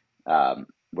where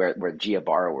GIA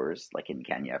borrowers, like in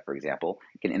Kenya, for example,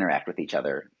 can interact with each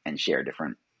other and share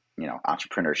different,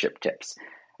 entrepreneurship tips.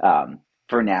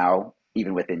 For now,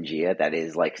 even within GIA, that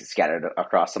is like scattered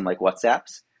across some like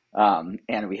WhatsApps.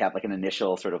 And we have like an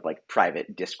initial sort of like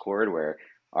private Discord where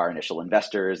our initial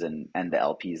investors and the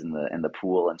LPs in the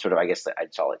pool and sort of, I guess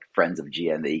I'd call like friends of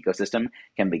GIA and the ecosystem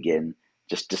can begin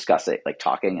just discuss it, like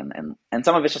talking, and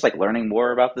some of it's just like learning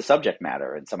more about the subject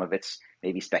matter, and some of it's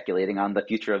maybe speculating on the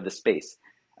future of the space.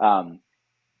 Um,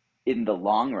 in the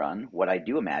long run, what I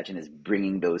do imagine is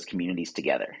bringing those communities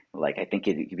together. Like I think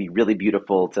it could be really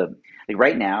beautiful to like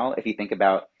right now, if you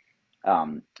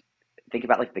um, think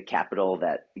about like the capital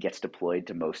that gets deployed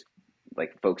to most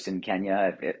like folks in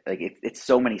Kenya. It's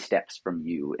so many steps from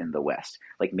you in the West.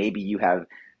 Like maybe you have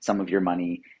some of your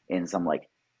money in some like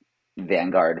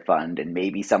Vanguard fund, and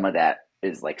maybe some of that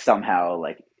is like somehow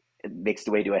like it makes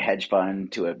the way to a hedge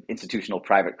fund, to an institutional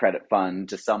private credit fund,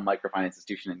 to some microfinance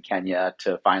institution in Kenya,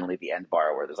 to finally the end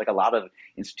borrower. There's like a lot of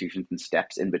institutions and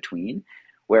steps in between.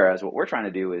 Whereas what we're trying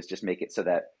to do is just make it so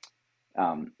that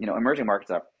emerging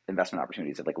markets investment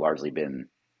opportunities have like largely been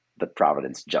the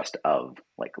providence just of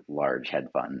like large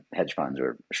hedge funds,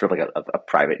 or sort of like a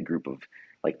private group of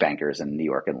like bankers in New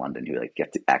York and London who like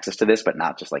get access to this, but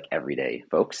not just like everyday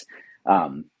folks.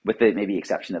 With the maybe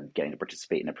exception of getting to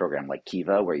participate in a program like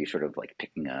Kiva, where you sort of like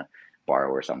picking a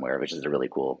borrower somewhere, which is a really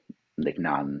cool like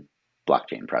non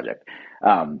blockchain project.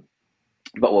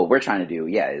 But what we're trying to do,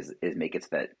 yeah, is make it so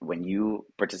that when you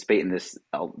participate in this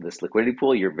liquidity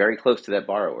pool, you're very close to that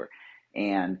borrower,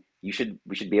 and we should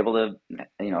be able to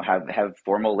have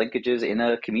formal linkages in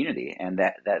a community, and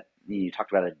that you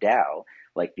talked about a DAO.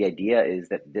 Like the idea is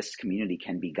that this community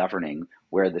can be governing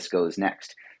where this goes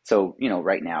next. So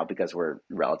right now, because we're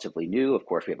relatively new, of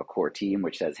course we have a core team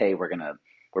which says, hey, we're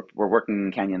working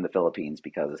in Kenya and the Philippines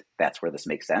because that's where this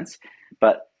makes sense.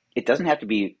 But it doesn't have to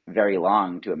be very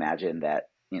long to imagine that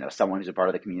someone who's a part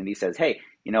of the community says, hey,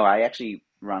 I actually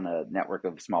run a network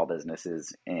of small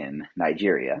businesses in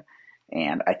Nigeria,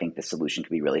 and I think this solution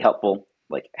could be really helpful.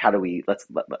 Like, how do we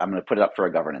I'm going to put it up for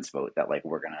a governance vote that like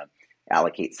we're going to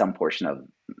allocate some portion of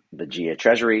the GIA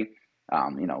treasury.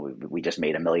 We just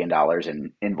made $1 million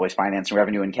in invoice financing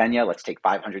revenue in Kenya. Let's take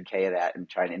 500K of that and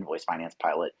try an invoice finance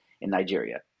pilot in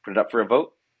Nigeria. Put it up for a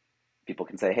vote. People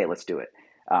can say, hey, let's do it.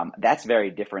 That's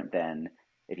very different than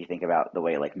if you think about the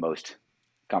way like most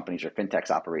companies or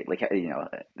fintechs operate. Like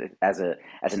as an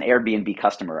Airbnb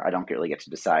customer, I don't really get to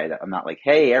decide. I'm not like,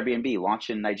 hey, Airbnb launch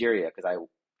in Nigeria, because I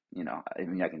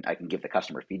can give the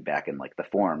customer feedback in like the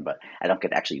form, but I don't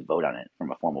get to actually vote on it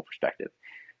from a formal perspective.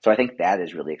 So I think that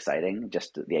is really exciting.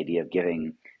 Just the idea of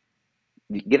giving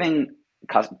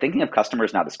thinking of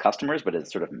customers not as customers but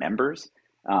as sort of members,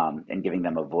 and giving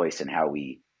them a voice in how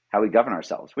we govern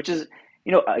ourselves, which is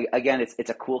again, it's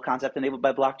a cool concept enabled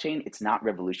by blockchain. It's not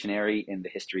revolutionary in the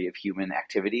history of human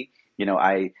activity.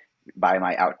 I buy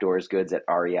my outdoors goods at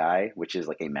REI, which is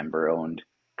like a member owned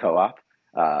co-op.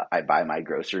 I buy my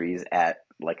groceries at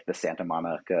like the Santa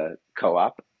Monica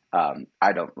co-op.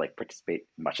 I don't like participate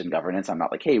much in governance. I'm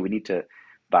not like, hey, we need to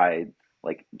buy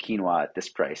like quinoa at this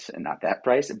price and not that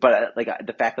price. But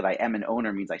the fact that I am an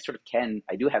owner means I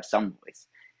do have some voice.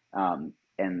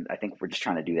 And I think we're just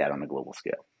trying to do that on a global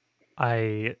scale.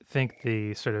 I think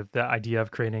the idea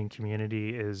of creating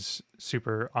community is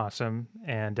super awesome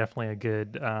and definitely a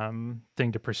good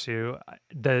thing to pursue.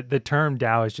 The term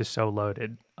DAO is just so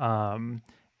loaded, and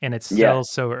it's Yeah, still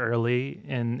so early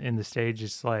in the stage.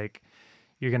 It's like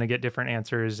you're gonna get different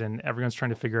answers, and everyone's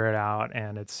trying to figure it out,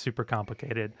 and it's super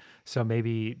complicated. So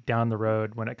maybe down the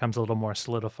road, when it comes a little more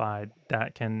solidified,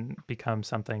 that can become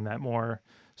something that more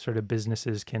sort of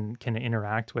businesses can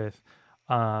interact with.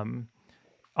 Um,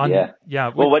 on yeah. yeah,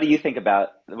 Well, with what do you think about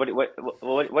what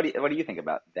do you think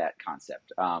about that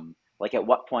concept? Like, at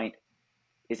what point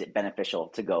is it beneficial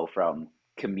to go from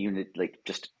community, like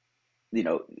just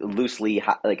loosely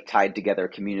like tied together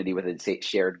community with a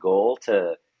shared goal,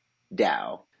 to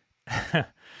DAO?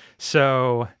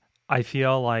 So I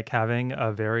feel like having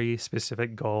a very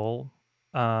specific goal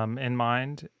in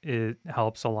mind, it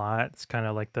helps a lot. It's kind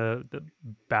of like the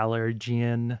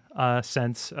Ballergian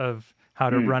sense of how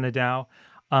to Mm, run a DAO.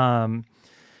 Um,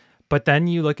 but then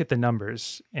you look at the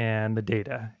numbers and the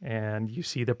data, and you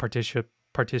see the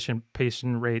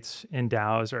participation rates in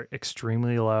DAOs are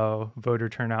extremely low. Voter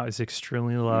turnout is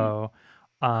extremely mm, low.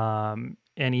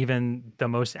 And even the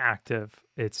most active,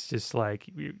 it's just like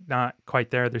not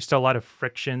quite there. There's still a lot of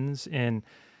frictions in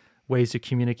ways to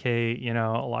communicate. A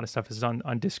lot of stuff is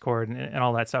on Discord and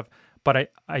all that stuff.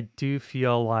 But I do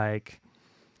feel like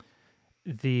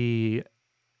the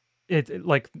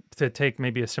like to take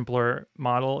maybe a simpler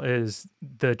model is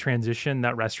the transition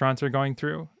that restaurants are going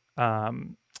through.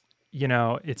 Um,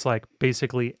 it's like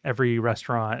basically every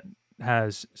restaurant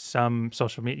has some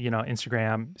social media,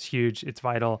 Instagram is huge, it's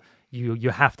vital. You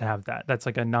have to have that. That's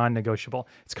like a non-negotiable.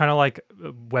 It's kind of like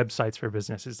websites for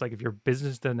business. It's like if your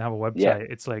business doesn't have a yeah,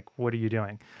 website, it's like, what are you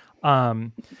doing?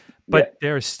 Um, yeah, but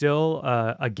there's still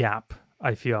a gap,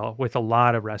 I feel, with a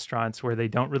lot of restaurants where they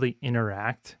don't really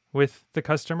interact with the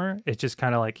customer. It's just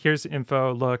kind of like, here's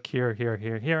info, look, here, here,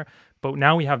 here, here. But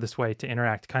now we have this way to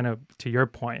interact, kind of to your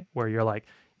point, where you're like,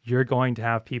 you're going to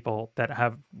have people that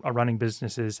have are running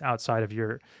businesses outside of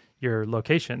your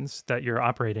locations that you're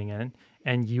operating in,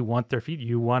 and you want their feed.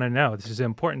 You want to know. This is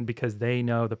important because they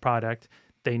know the product,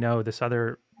 they know this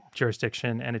other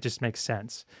jurisdiction, and it just makes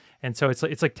sense. And so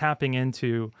it's like tapping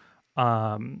into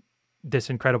um, this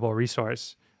incredible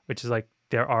resource, which is like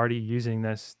they're already using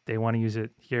this. They want to use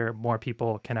it here, more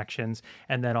people, connections,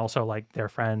 and then also like their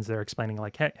friends. They're explaining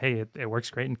like, hey, it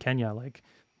works great in Kenya. Like,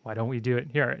 why don't we do it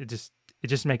here? It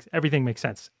just makes everything make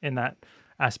sense in that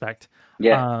aspect.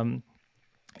 yeah. Um,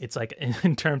 it's like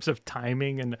in terms of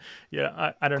timing and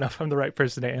yeah, I don't know if I'm the right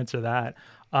person to answer that.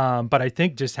 But I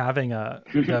think just having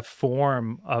the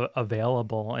form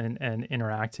available and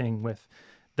interacting with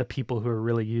the people who are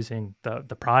really using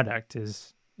the product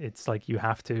is it's like you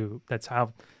have to. That's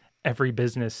how every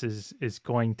business is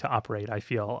going to operate, I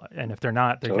feel. And if they're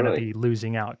not, they're going to Totally. be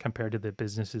losing out compared to the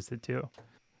businesses that do.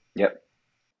 Yep.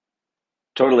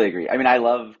 Totally agree. I mean, I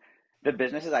love the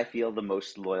businesses I feel the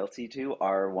most loyalty to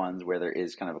are ones where there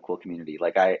is kind of a cool community.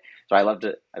 So I love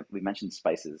we mentioned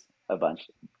spices a bunch.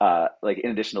 Like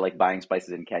in addition to like buying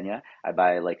spices in Kenya, I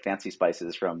buy like fancy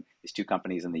spices from these two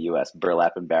companies in the US,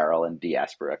 Burlap and Barrel and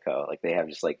Diaspora Co. Like they have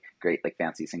just like great like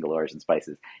fancy single origin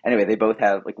spices. Anyway, they both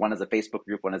have like one is a Facebook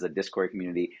group, one is a Discord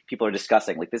community. People are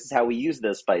discussing like this is how we use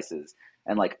those spices.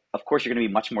 And like of course you're going to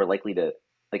be much more likely to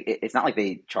like it's not like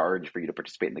they charge for you to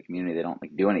participate in the community. They don't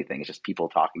like do anything. It's just people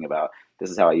talking about this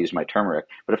is how I use my turmeric.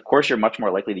 But of course, you're much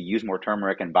more likely to use more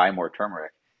turmeric and buy more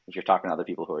turmeric if you're talking to other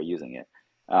people who are using it.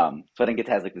 So I think it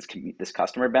has like this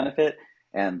customer benefit,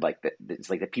 and like it's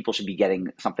like that people should be getting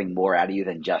something more out of you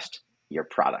than just your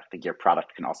product. Like your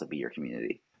product can also be your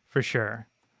community. For sure.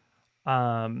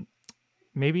 Um,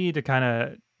 Maybe to kind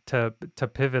of to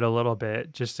pivot a little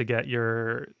bit just to get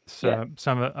your Yeah.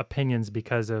 some opinions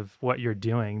because of what you're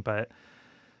doing. But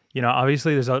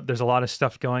obviously there's a lot of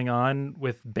stuff going on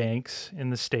with banks in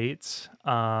the states,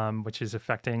 which is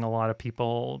affecting a lot of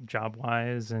people job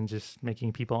wise and just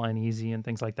making people uneasy and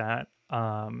things like that.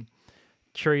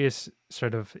 Curious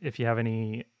sort of if you have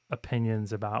any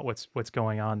opinions about what's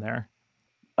going on there.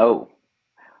 Oh,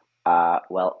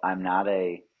 well, I'm not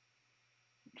a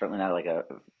certainly not like a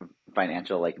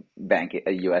financial like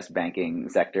a U.S. banking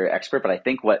sector expert, but I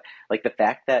think what like the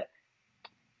fact that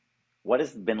what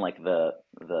has been like the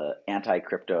anti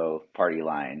crypto party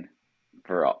line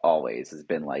for always has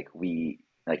been like we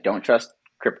like don't trust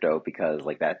crypto because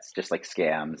like that's just like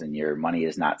scams and your money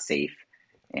is not safe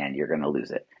and you're going to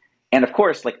lose it. And of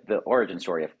course, like the origin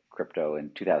story of crypto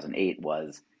in 2008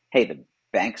 was, hey, the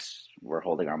banks were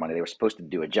holding our money. They were supposed to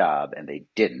do a job and they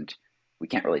didn't. We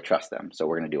can't really trust them, so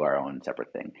we're going to do our own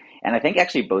separate thing. And I think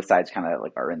actually both sides kind of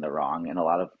like are in the wrong in a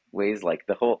lot of ways. Like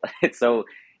the whole, it's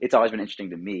always been interesting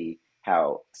to me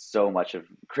how so much of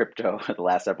crypto the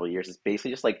last several years is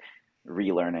basically just like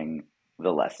relearning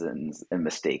the lessons and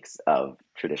mistakes of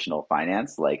traditional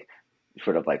finance, like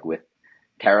sort of like with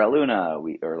Terra Luna,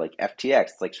 or like FTX,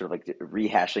 like sort of like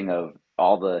rehashing of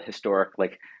all the historic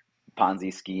like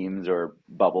Ponzi schemes or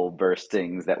bubble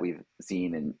burstings that we've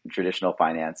seen in traditional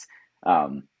finance.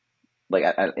 Um, like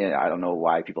I don't know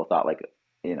why people thought like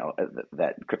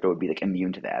that crypto would be like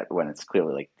immune to that when it's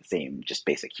clearly like the same just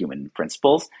basic human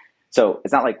principles. So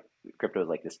it's not like crypto is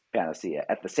like this panacea.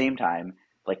 At the same time,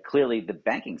 like clearly the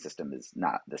banking system is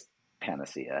not this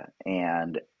panacea,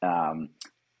 and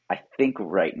I think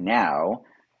right now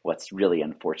what's really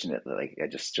unfortunate, like I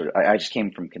just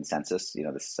came from Consensus,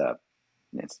 this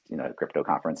it's a crypto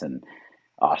conference in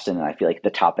Austin, and I feel like the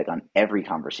topic on every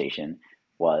conversation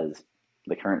was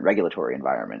the current regulatory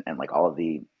environment and like all of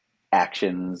the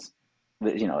actions.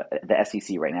 The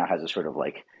SEC right now has a sort of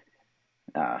like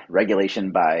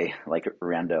regulation by like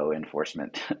rando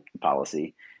enforcement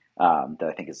policy that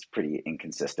I think is pretty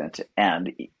inconsistent,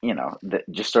 and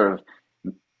just sort of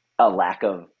a lack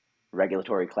of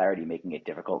regulatory clarity, making it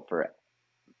difficult for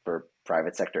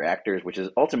private sector actors, which is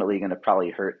ultimately going to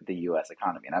probably hurt the U.S.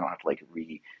 economy. And I don't have to like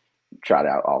trot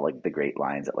out all like the great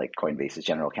lines that like Coinbase's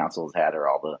general counsel has had, or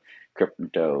all the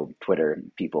crypto Twitter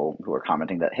people who are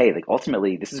commenting that, hey, like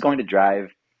ultimately this is going to drive,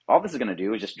 all this is going to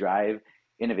do is just drive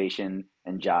innovation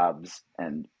and jobs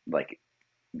and like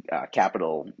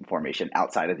capital formation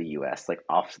outside of the U.S., like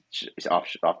off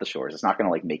the shores. It's not going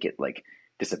to like make it like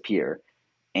disappear,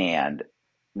 and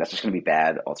that's just going to be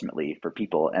bad ultimately for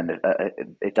people. And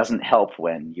it doesn't help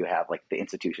when you have like the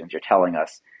institutions you're telling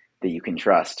us that you can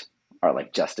trust are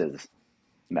like just as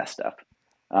messed up.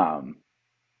 Um,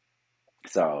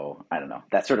 so I don't know.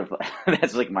 That's sort of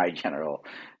that's like my general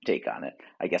take on it.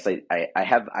 I guess I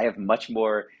have much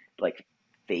more like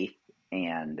faith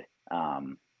and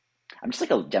I'm just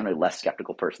like a generally less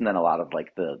skeptical person than a lot of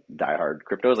like the diehard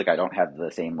cryptos. Like I don't have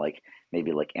the same like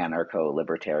maybe like anarcho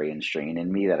libertarian strain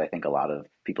in me that I think a lot of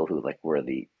people who like were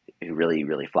the who really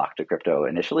really flocked to crypto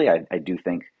initially. I do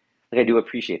think like I do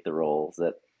appreciate the roles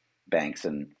that banks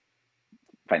and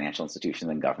financial institutions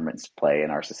and governments play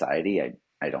in our society.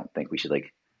 I don't think we should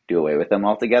like do away with them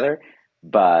altogether,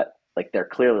 but like they're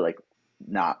clearly like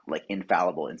not like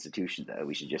infallible institutions that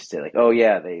we should just say like, oh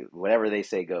yeah, they whatever they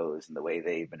say goes, and the way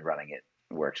they've been running it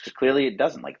works, because clearly it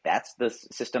doesn't. Like that's the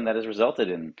system that has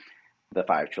resulted in the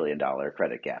 $5 trillion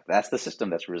credit gap. That's the system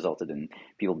that's resulted in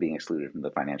people being excluded from the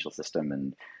financial system,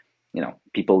 and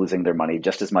people losing their money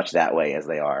just as much that way as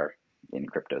they are in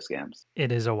crypto scams.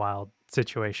 It is a wild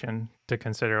situation to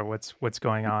consider what's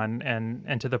going on,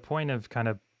 and to the point of kind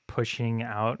of pushing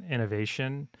out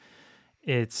innovation.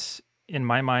 It's in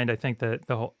my mind, I think that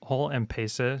the whole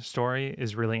M-Pesa story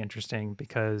is really interesting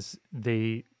because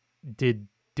they did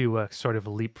do a sort of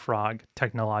leapfrog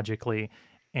technologically,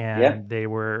 Yeah, and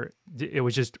it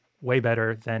was just way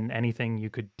better than anything you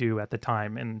could do at the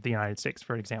time in the United States,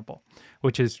 for example,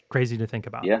 which is crazy to think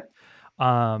about. yeah,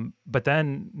 But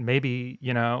then maybe,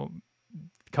 a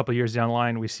couple of years down the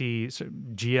line, we see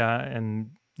Gia,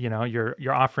 and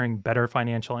you're offering better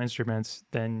financial instruments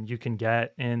than you can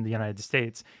get in the United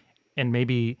States. And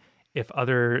maybe if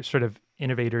other sort of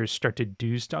innovators start to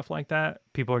do stuff like that,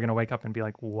 people are going to wake up and be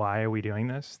like, why are we doing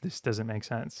this? This doesn't make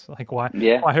sense. Like, why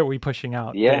yeah, why are we pushing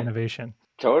out the yeah, innovation?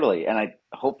 totally. And I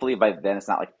hopefully by then it's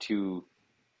not like too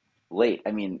late.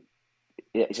 I mean,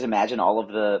 just imagine all of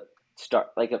the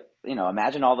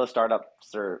imagine all the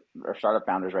startups or startup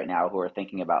founders right now who are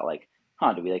thinking about like,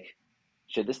 do we like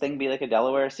should this thing be like a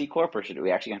Delaware C corp, or should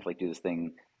we actually have to like do this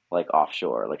thing like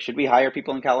offshore? Like, should we hire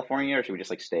people in California, or should we just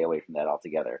like stay away from that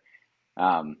altogether?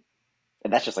 Um,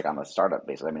 and that's just like on the startup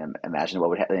basis. I mean, imagine what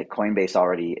would happen. Like Coinbase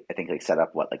already, I think, like set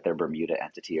up what like their Bermuda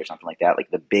entity or something like that. Like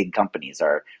the big companies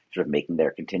are sort of making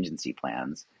their contingency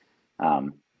plans.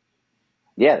 Um,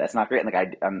 yeah, that's not great.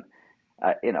 Like I'm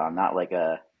not like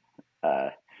a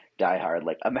diehard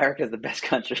like America's the best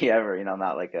country ever. I'm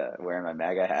not like wearing my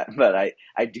MAGA hat, but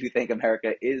I do think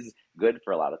America is good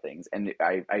for a lot of things, and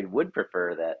I would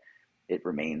prefer that it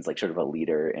remains like sort of a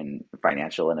leader in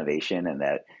financial innovation, and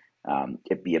that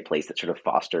it be a place that sort of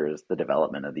fosters the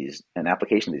development of these and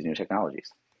application of these new technologies.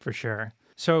 For sure.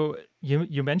 So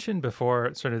you mentioned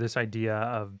before sort of this idea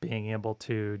of being able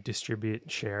to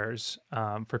distribute shares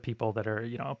for people that are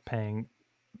paying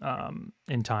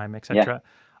in time, Yeah, etc.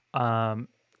 Um,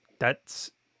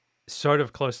 that's sort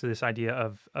of close to this idea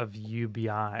of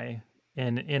UBI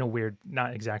in a weird,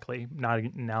 not exactly, not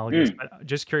analogous, mm, but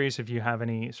just curious if you have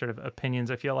any sort of opinions.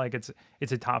 I feel like it's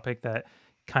a topic that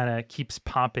kind of keeps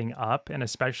popping up, and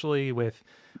especially with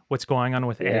what's going on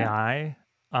with yeah, AI,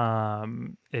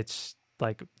 it's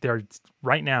like there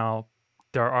right now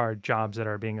there are jobs that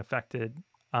are being affected.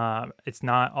 It's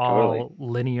not totally. all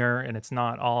linear, and it's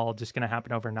not all just going to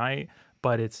happen overnight,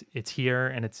 but it's here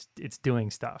and it's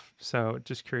doing stuff. So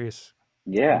just curious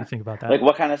what you Yeah. think about that. Like,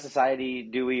 what kind of society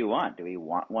do we want? Do we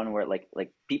want one where like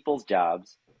people's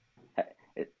jobs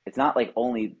it's not like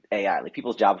only AI. Like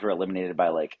people's jobs were eliminated by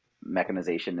like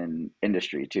mechanization in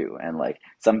industry too, and like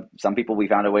some people we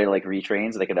found a way to like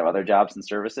retrain so they could have other jobs and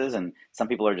services, and some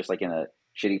people are just like in a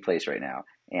shitty place right now,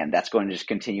 and that's going to just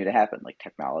continue to happen. Like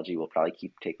technology will probably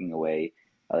keep taking away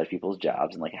other people's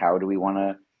jobs, and like how do we want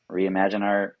to reimagine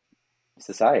our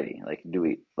society? Like do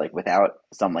we like without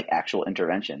some like actual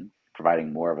intervention,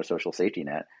 providing more of a social safety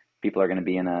net, people are going to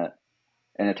be in a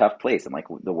in a tough place, and like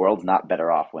the world's not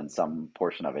better off when some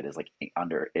portion of it is like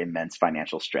under immense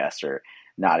financial stress or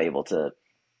not able to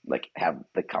like have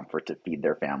the comfort to feed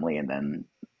their family and then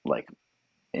like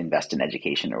invest in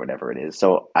education or whatever it is.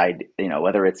 So I, you know,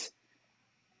 whether it's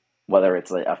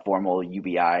like a formal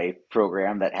UBI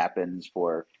program that happens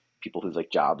for people whose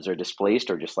like jobs are displaced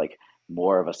or just like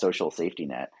more of a social safety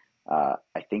net.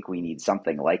 I think we need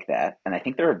something like that, and I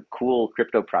think there are cool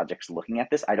crypto projects looking at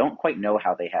this. I don't quite know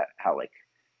how they have how like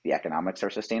the economics are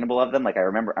sustainable of them. Like I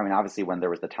remember, I mean, obviously when there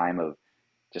was the time of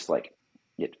just like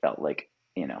it felt like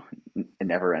you know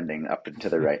never ending up and to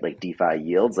the right like DeFi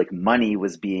yields, like money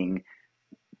was being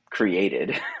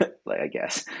created, like I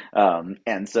guess.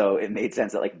 And so it made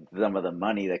sense that like some of the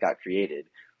money that got created,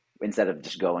 instead of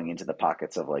just going into the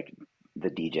pockets of like the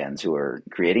degens who are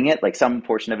creating it, like some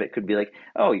portion of it could be like,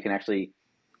 oh, you can actually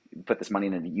put this money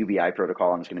in a UBI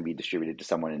protocol and it's going to be distributed to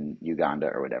someone in Uganda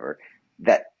or whatever.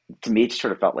 That to me, it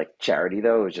sort of felt like charity,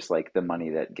 though. It was just like the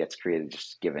money that gets created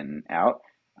just given out.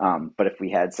 But if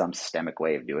we had some systemic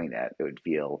way of doing that, it would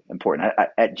feel important.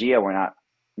 At GEA, we're not,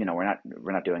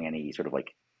 we're not doing any sort of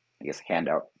like, I guess,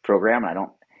 handout program. And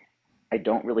I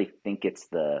don't really think it's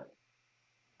the,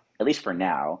 at least for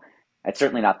now, it's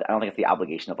certainly not. I don't think it's the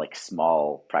obligation of like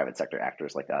small private sector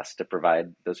actors like us to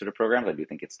provide those sort of programs. I do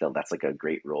think it's still that's like a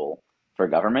great role for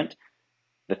government.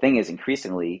 The thing is,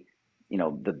 increasingly,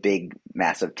 the big,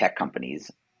 massive tech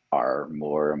companies are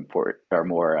more important, are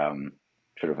more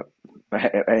sort of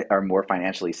are more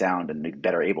financially sound and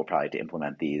better able probably to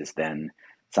implement these than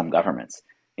some governments.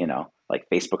 Like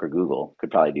Facebook or Google could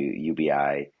probably do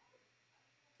UBI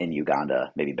in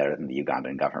Uganda maybe better than the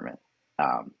Ugandan government.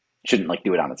 Shouldn't like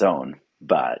do it on its own,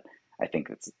 but I think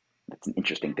that's an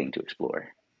interesting thing to explore.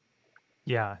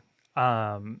 Yeah.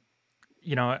 Um,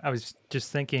 I was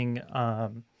just thinking,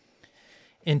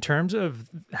 in terms of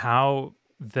how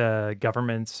the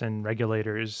governments and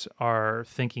regulators are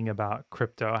thinking about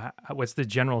crypto, what's the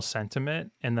general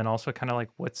sentiment, and then also kind of like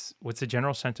what's the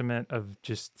general sentiment of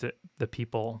just the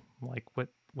people, like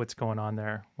what's going on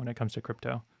there when it comes to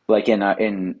crypto Like in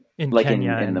in like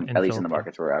Kenya in the and at least in the Philippines?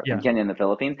 markets we're at in Yeah. Kenya and the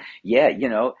Philippines. Yeah,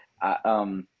 uh,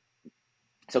 um,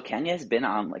 so Kenya has been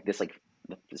on like this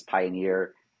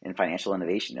pioneer in financial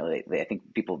innovation. I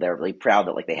think people they're really proud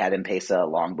that like they had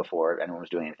M-Pesa long before anyone was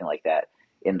doing anything like that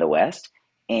in the West.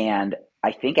 And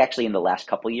I think actually in the last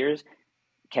couple of years,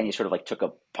 Kenya sort of like took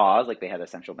a pause. Like they had a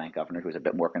central bank governor who was a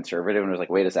bit more conservative and was like,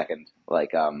 wait a second,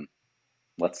 like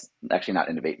let's actually not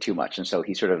innovate too much. And so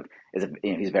he sort of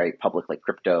he's very public like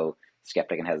crypto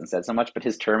skeptic and hasn't said so much, but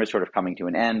his term is sort of coming to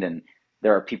an end. And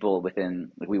there are people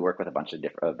within, like we work with a bunch of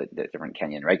the different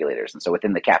Kenyan regulators. And so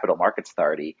within the Capital Markets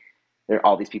Authority, there are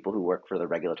all these people who work for the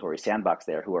regulatory sandbox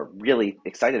there who are really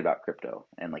excited about crypto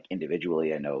and like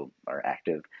individually I know are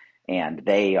active and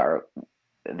they are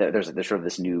there's sort of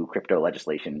this new crypto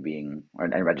legislation being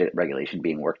and regulation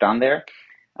being worked on there.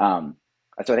 Um,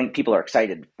 so I think people are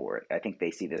excited for it. I think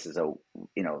they see this as a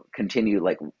continue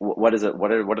like what is it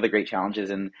what are the great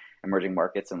challenges in emerging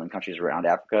markets and in countries around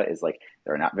Africa is like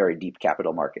there are not very deep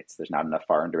capital markets. There's not enough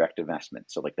foreign direct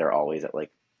investment. So like they're always at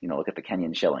like look at the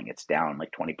Kenyan shilling. It's down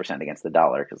like 20% against the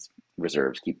dollar because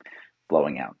reserves keep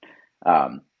flowing out.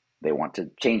 Um, they want to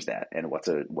change that, and what's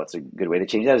a good way to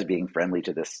change that is being friendly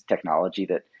to this technology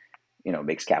that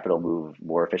makes capital move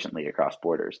more efficiently across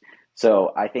borders.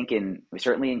 So I think in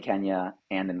certainly in Kenya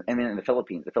and then in the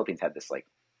Philippines had this like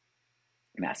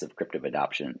massive crypto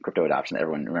adoption.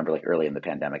 Everyone remember like early in the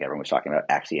pandemic, everyone was talking about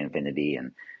Axie Infinity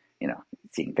and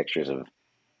seeing pictures of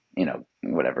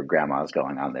whatever grandma's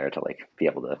going on there to like be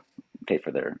able to pay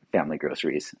for their family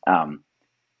groceries.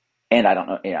 And I don't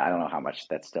know, I don't know how much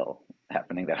that's still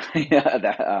happening that,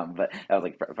 but that was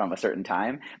like from a certain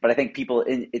time. But I think people,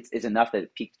 it's enough that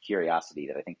it piqued curiosity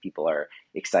that I think people are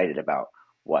excited about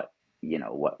what,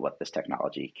 what this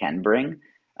technology can bring.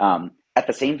 At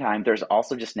the same time, there's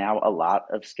also just now a lot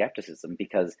of skepticism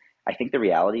because I think the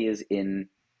reality is in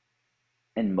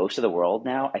most of the world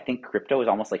now, I think crypto is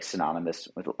almost like synonymous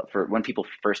with for when people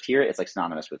first hear it, it's like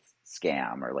synonymous with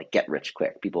scam or like get rich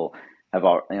quick. People have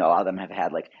all a lot of them have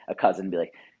had like a cousin be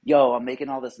like, "Yo, I'm making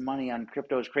all this money on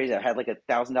crypto. It's crazy. I had like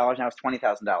 $1,000 now it's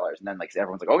 $20,000," and then like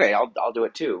everyone's like, "Okay, I'll do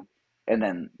it too," and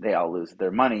then they all lose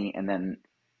their money, and then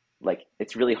like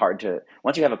it's really hard to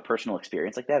once you have a personal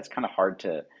experience like that, it's kind of hard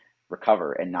to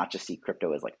recover and not just see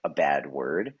crypto as like a bad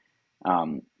word.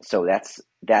 So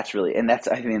that's really and that's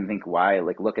I mean, I think why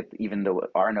like look at even though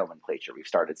our nomenclature we've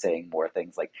started saying more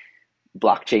things like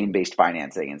blockchain based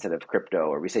financing instead of crypto,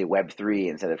 or we say Web3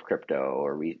 instead of crypto,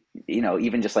 or we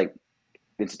even just like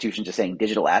institutions just saying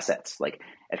digital assets. Like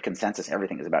at Consensus,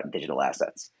 everything is about digital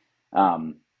assets.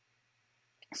 Um,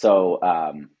 So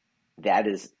that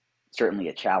is certainly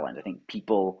a challenge. I think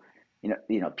people,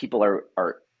 people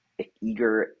are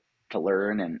eager to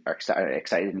learn and are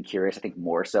excited and curious. I think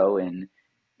more so in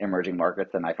emerging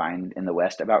markets than I find in the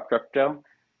West about crypto,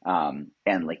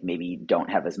 and like maybe don't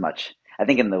have as much. I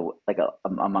think in the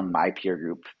among my peer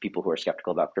group, people who are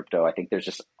skeptical about crypto, I think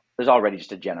there's already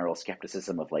just a general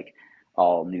skepticism of like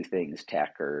all new things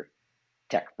tech or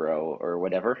tech bro or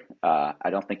whatever. I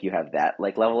don't think you have that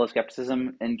like level of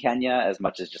skepticism in Kenya as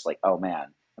much as just like, oh man,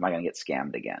 am I going to get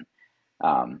scammed again?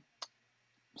 Um,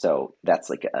 so that's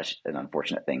like an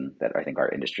unfortunate thing that I think our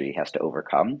industry has to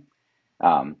overcome.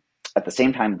 Um, at the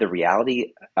same time, the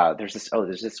reality there's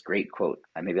this great quote.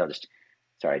 Maybe I'll just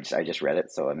sorry, I just read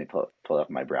it, so let me pull up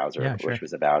my browser, Yeah, which sure.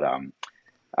 was about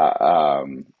uh,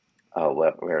 um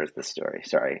where is this story?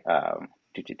 Sorry, oh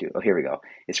here we go.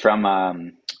 It's from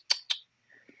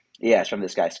yeah, it's from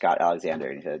this guy, Scott Alexander.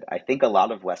 And he said, I think a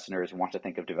lot of Westerners want to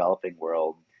think of developing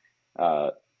world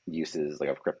uh, uses like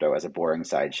of crypto as a boring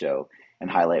sideshow and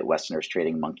highlight Westerners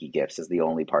trading monkey gifts as the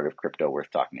only part of crypto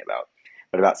worth talking about.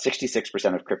 But about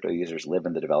 66% of crypto users live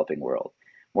in the developing world.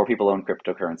 More people own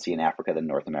cryptocurrency in Africa than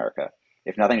North America.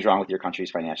 If nothing's wrong with your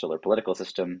country's financial or political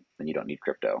system, then you don't need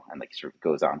crypto. And like sort of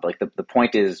goes on. But like the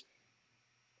point is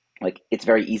like it's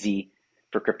very easy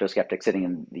for crypto skeptics sitting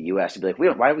in the US to be like, we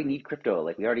don't, why do we need crypto?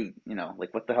 Like we already,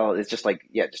 like what the hell? It's just like,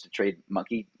 yeah, just to trade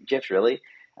monkey gifs, really.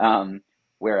 Um,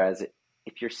 Whereas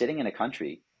if you're sitting in a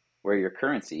country where your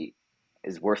currency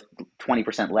is worth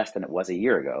 20% less than it was a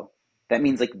year ago, that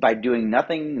means like by doing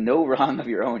nothing, no wrong of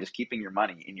your own, just keeping your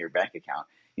money in your bank account,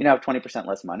 you now have 20%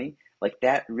 less money. Like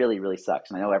that really, really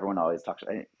sucks. And I know everyone always talks,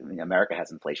 I mean, America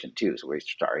has inflation too. So we're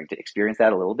starting to experience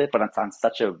that a little bit, but it's on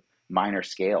such a minor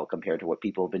scale compared to what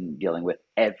people have been dealing with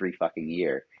every fucking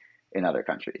year in other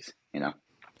countries.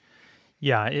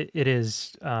 Yeah, it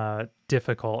is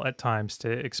difficult at times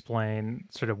to explain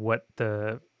sort of what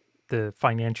the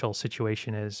financial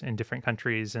situation is in different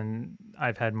countries, and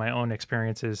I've had my own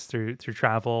experiences through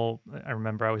travel. I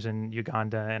remember I was in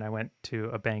Uganda and I went to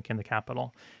a bank in the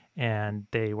capital, and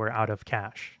they were out of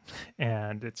cash,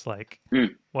 and it's like,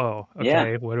 Mm, whoa, yeah,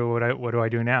 okay, what do I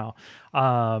do now?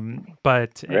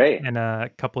 But right. in a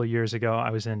couple of years ago,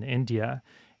 I was in India,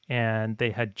 and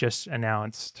they had just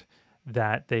announced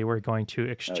that they were going to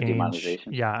exchange,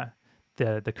 Demonetization. yeah,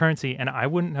 the currency, and I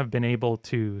wouldn't have been able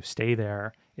to stay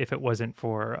there if it wasn't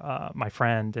for my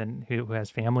friend and who has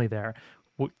family there,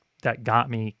 that got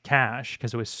me cash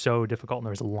because it was so difficult and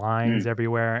there was lines Mm,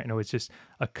 everywhere and it was just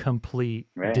a complete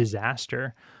right.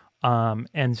 disaster.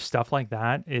 And stuff like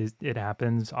that it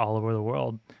happens all over the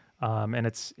world. And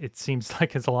it seems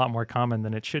like it's a lot more common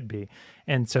than it should be.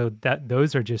 And so that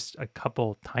those are just a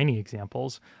couple tiny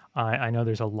examples. I know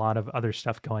there's a lot of other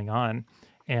stuff going on,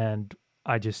 and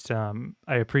I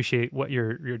appreciate what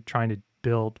you're trying to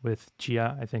build with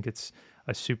Gia. I think it's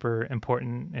a super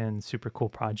important and super cool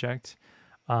project.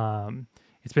 Um,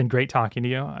 it's been great talking to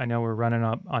you. I know we're running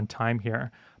up on time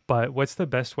here, but what's the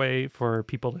best way for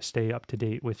people to stay up to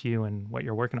date with you and what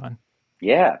you're working on?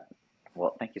 Yeah.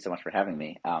 Well, thank you so much for having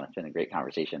me. It's been a great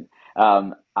conversation.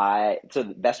 So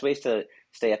the best ways to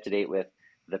stay up to date with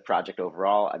the project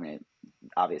overall. I mean,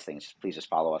 obvious things. Please just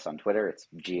follow us on Twitter. It's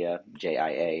Gia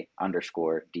JIA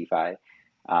underscore DeFi,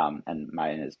 and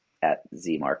mine is at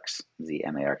ZMarks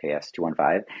ZMARKS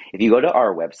 215. If you go to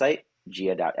our website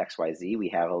gia.xyz, we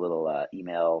have a little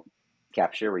email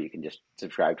capture where you can just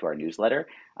subscribe to our newsletter.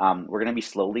 We're going to be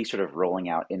slowly sort of rolling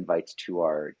out invites to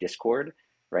our Discord.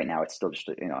 Right now, it's still just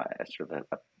a sort of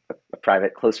a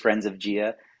private close friends of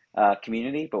Gia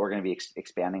community, but we're going to be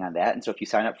expanding on that. And so if you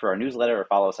sign up for our newsletter or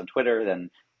follow us on Twitter, then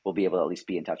we'll be able to at least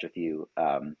be in touch with you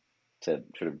to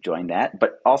sort of join that.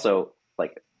 But also,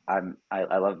 like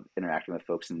I love interacting with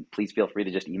folks, and please feel free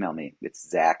to just email me. It's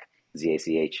Zach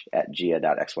ZACH at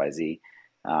gia.xyz.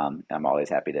 I'm always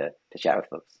happy to chat with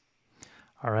folks.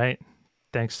 All right.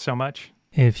 Thanks so much.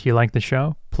 If you like the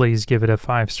show, please give it a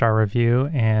 5-star review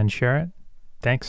and share it. Thanks.